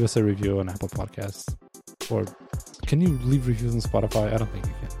 leave us a review on Apple Podcasts. Or can you leave reviews on Spotify? I don't think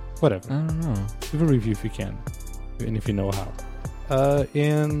you can. Whatever. I don't know. Leave a review if you can, and if you know how.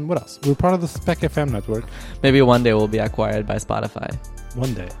 And what else? We're part of the Spec FM network. Maybe one day we'll be acquired by Spotify.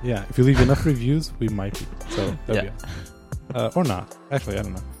 One day, yeah. If you leave enough reviews, we might be. So there we go. Or not. Actually, I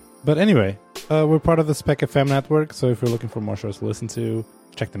don't know. But anyway, we're part of the Spec FM network. So if you're looking for more shows to listen to,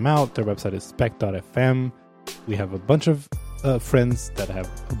 check them out. Their website is spec.fm. We have a bunch of friends that have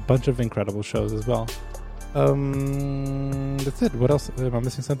a bunch of incredible shows as well. That's it. What else? Am I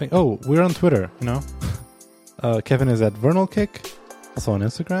missing something? Oh, we're on Twitter, Kevin is at VernalKick, also on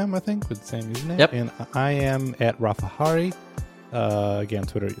Instagram, I think, with the same username. Yep. And I am at Rafa Hari, again,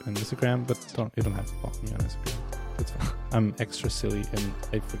 Twitter and Instagram, but you don't have to follow me on Instagram. It's fine. I'm extra silly, and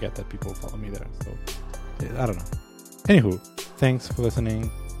I forget that people follow me there, so I don't know. Anywho, thanks for listening.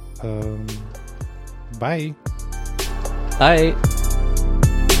 Bye. Bye.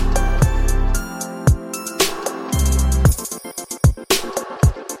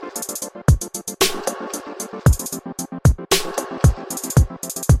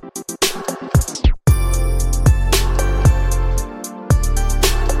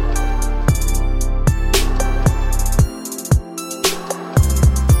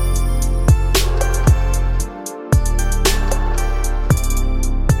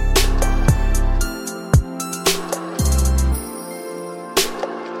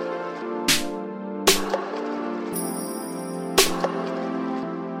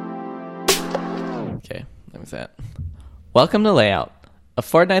 Welcome to Layout, a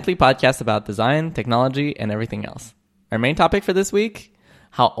fortnightly podcast about design, technology, and everything else. Our main topic for this week,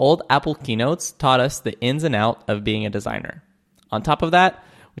 how old Apple keynotes taught us the ins and outs of being a designer. On top of that,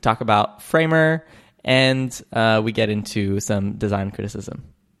 we talk about Framer, and we get into some design criticism.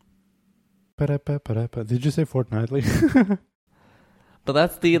 Did you say fortnightly? But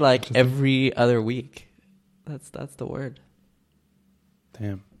that's the every other week. That's the word.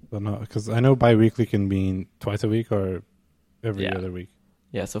 Damn. Well, no, because I know bi-weekly can mean twice a week or every other week.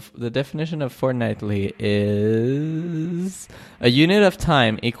 Yeah, so the definition of fortnightly is a unit of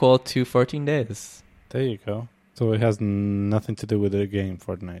time equal to 14 days. There you go. So it has nothing to do with the game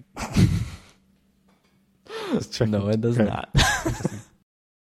Fortnite. No, it does not.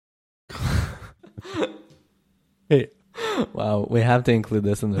 Hey. Wow, we have to include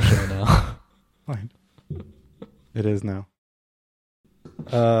this in the show now. Fine. It is now.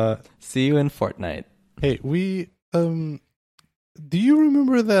 See you in Fortnite. Hey, we do you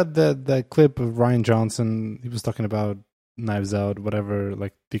remember that clip of Ryan Johnson? He was talking about Knives Out, whatever,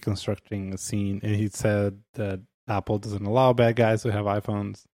 like deconstructing a scene, and he said that Apple doesn't allow bad guys to have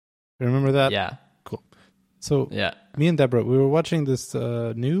iPhones. You remember that? Yeah. Cool. So yeah, me and Deborah, we were watching this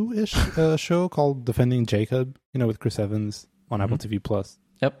new-ish show called Defending Jacob, with Chris Evans on Apple TV Plus.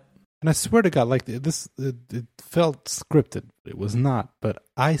 Yep. And I swear to God, like this, it felt scripted. It was not. But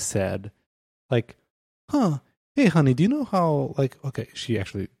I said, hey, honey, do you know how, okay, she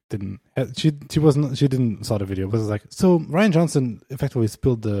actually didn't. She didn't saw the video. It was like, so Ryan Johnson effectively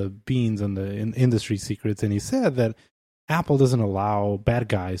spilled the beans on the industry secrets, and he said that Apple doesn't allow bad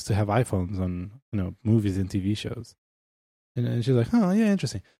guys to have iPhones on, movies and TV shows. And she's like, oh, yeah,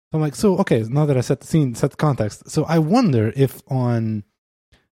 interesting. So I'm like, so, okay, now that I set the context. So I wonder if on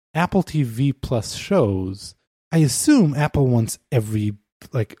Apple TV Plus shows, I assume Apple wants only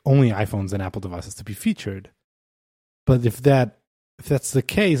iPhones and Apple devices to be featured. But if that's the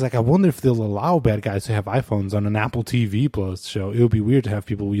case, I wonder if they'll allow bad guys to have iPhones on an Apple TV Plus show. It would be weird to have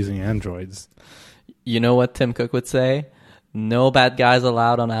people using Androids. You know what Tim Cook would say? No bad guys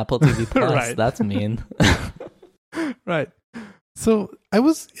allowed on Apple TV Plus. Right. That's mean. Right. So I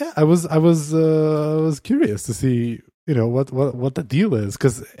was curious to see, what the deal is,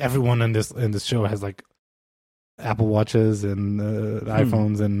 because everyone in this show has Apple Watches and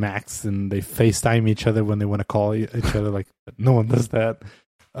iPhones and Macs, and they FaceTime each other when they want to call each other. No one does that.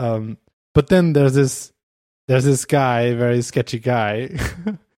 But then there's this guy, very sketchy guy,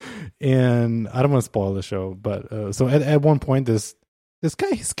 and I don't want to spoil the show, but so at one point this guy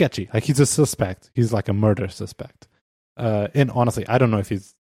is sketchy. He's a suspect. He's like a murder suspect. And honestly, I don't know if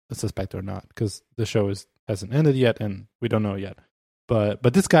he's a suspect or not, because the show hasn't ended yet, and we don't know yet.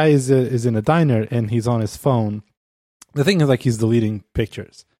 But this guy is in a diner, and he's on his phone. The thing is, he's deleting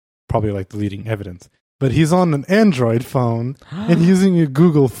pictures, probably like deleting evidence. But he's on an Android phone and using your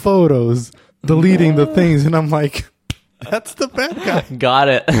Google Photos, deleting the things, and I'm like, that's the bad guy. Got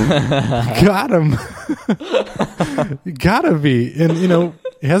it. Got him. Gotta be. And, you know,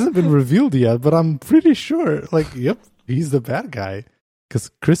 it hasn't been revealed yet, but I'm pretty sure, like, yep, he's the bad guy.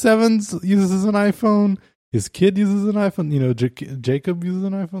 Because Chris Evans uses an iPhone. His kid uses an iPhone. You know, Jacob uses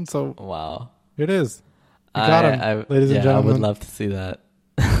an iPhone. So, wow. Here it is. You got him, ladies and gentlemen. I would love to see that.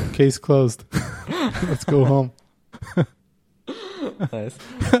 Case closed. Let's go home. Nice.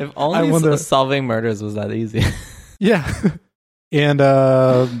 If only solving murders was that easy. Yeah. And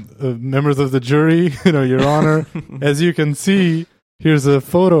members of the jury, you know, Your Honor, as you can see, here's a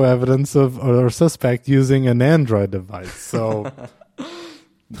photo evidence of our suspect using an Android device. So,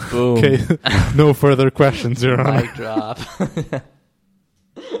 boom. Okay, no further questions, Your Honor. Mic drop.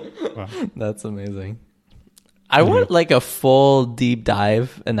 Wow. That's amazing. I want like a full deep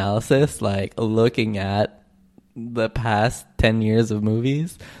dive analysis, like looking at the past 10 years of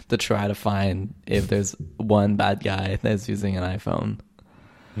movies to try to find if there's one bad guy that's using an iPhone.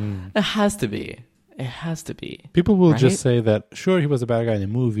 It has to be. It has to be. People will just say that, sure, he was a bad guy in the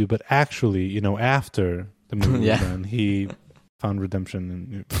movie, but actually, you know, after the movie was done, he found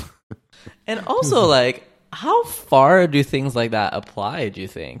redemption. And also, like, how far do things like that apply, do you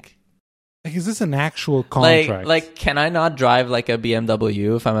think? Like, is this an actual contract? Like, can I not drive like a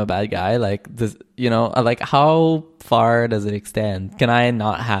BMW if I'm a bad guy? Like, this, you know, like how far does it extend? Can I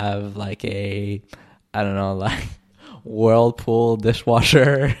not have like a, I don't know, like Whirlpool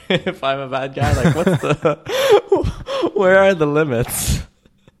dishwasher if I'm a bad guy? Like, what's the, where are the limits?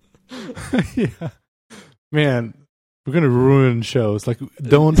 Yeah, man, we're gonna ruin shows. Like,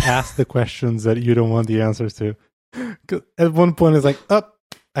 don't ask the questions that you don't want the answers to. 'Cause at one point, it's like,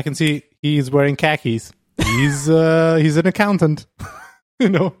 I can see he's wearing khakis. He's an accountant. You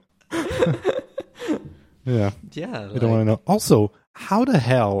know? Yeah. Yeah. You don't want to know. Also, how the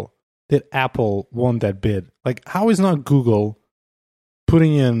hell did Apple want that bid? Like, how is not Google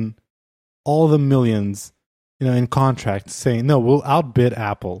putting in all the millions, you know, in contracts saying, no, we'll outbid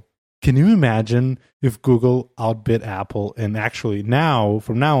Apple? Can you imagine if Google outbid Apple and actually now,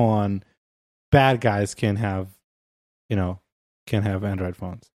 from now on, bad guys can have Android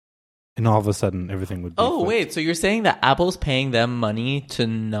phones? And all of a sudden, everything would be flipped. Wait. So you're saying that Apple's paying them money to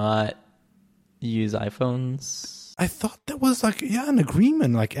not use iPhones? I thought there was like, an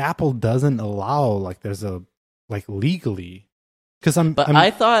agreement. Like, Apple doesn't allow, like, there's a, like, legally.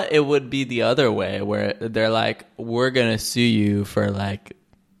 I thought it would be the other way, where they're like, we're going to sue you for, like,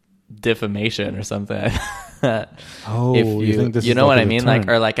 defamation or something. Oh, if you think this you is know like what a I mean? return? Like,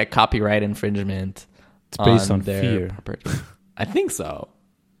 or like a copyright infringement. It's based on their fear. property. I think so.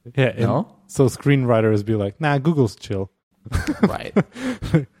 Yeah. No? So screenwriters be like, nah, Google's chill. Right.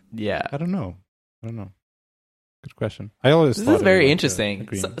 Yeah. I don't know. Good question. I always This thought is it very was, interesting.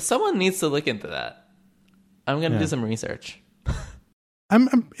 Someone needs to look into that. I'm going to do some research.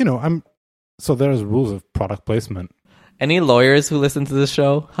 So there's rules of product placement. Any lawyers who listen to this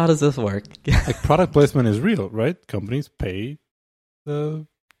show, how does this work? Like, product placement is real, right? Companies pay the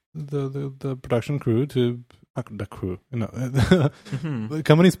production crew to the crew. The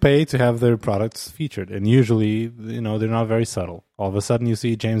companies pay to have their products featured, and usually, you know, they're not very subtle. All of a sudden, you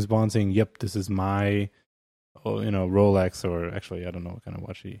see James Bond saying, "Yep, this is my, Rolex," or actually, I don't know what kind of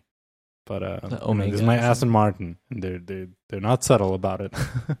watch he. But this is my Aston Martin, and they're not subtle about it.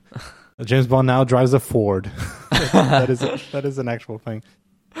 James Bond now drives a Ford. that is an actual thing.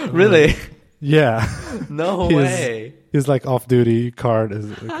 Really? Yeah. No way. His like off-duty car is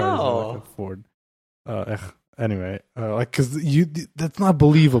like How? a Ford. Anyway, because that's not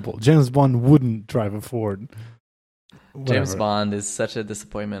believable. James Bond wouldn't drive a Ford. Whatever. James Bond is such a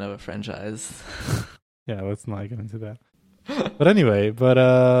disappointment of a franchise. Yeah, let's not get into that. But anyway,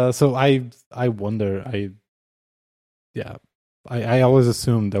 so I wonder. I always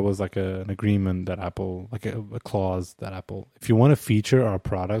assumed there was like an agreement that Apple, like a clause that Apple, if you want to feature our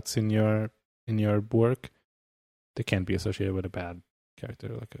products in your work, they can't be associated with a bad character,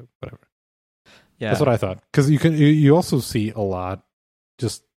 like a whatever. Yeah, that's what I thought. Because you also see a lot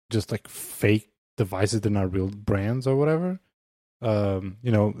just like fake devices that are not real brands or whatever.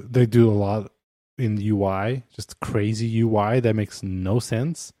 They do a lot in UI, just crazy UI that makes no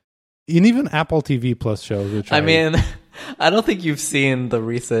sense. And even Apple TV Plus shows, which I mean, I don't think you've seen the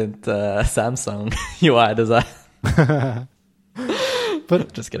recent Samsung UI design.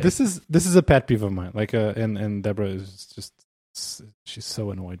 But just kidding. This is a pet peeve of mine. Like, and Deborah is just, she's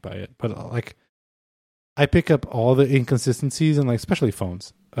so annoyed by it. But like, I pick up all the inconsistencies and like, especially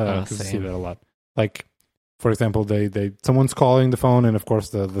phones, because I see that a lot. Like, for example, someone's calling the phone, and of course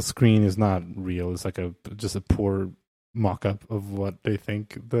the screen is not real. It's like just a poor mock-up of what they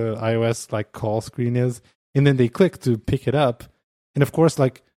think the iOS like call screen is, and then they click to pick it up, and of course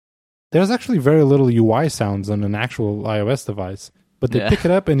like there's actually very little UI sounds on an actual iOS device, but they pick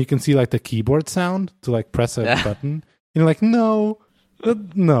it up and you can see like the keyboard sound to like press a button. You're like, no.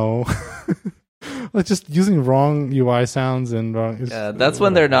 Like just using wrong UI sounds and wrong. That's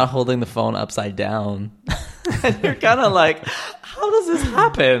when they're not holding the phone upside down. And you're kind of like, how does this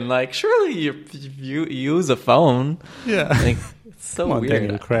happen? Like, surely you use a phone. Yeah, like, it's so Come on, weird.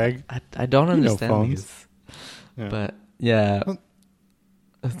 Daniel Craig. I don't understand these. Yeah. But yeah,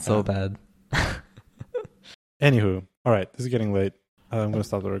 it's so bad. Anywho, all right, this is getting late. I'm gonna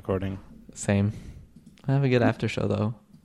stop the recording. Same. Have a good after show though.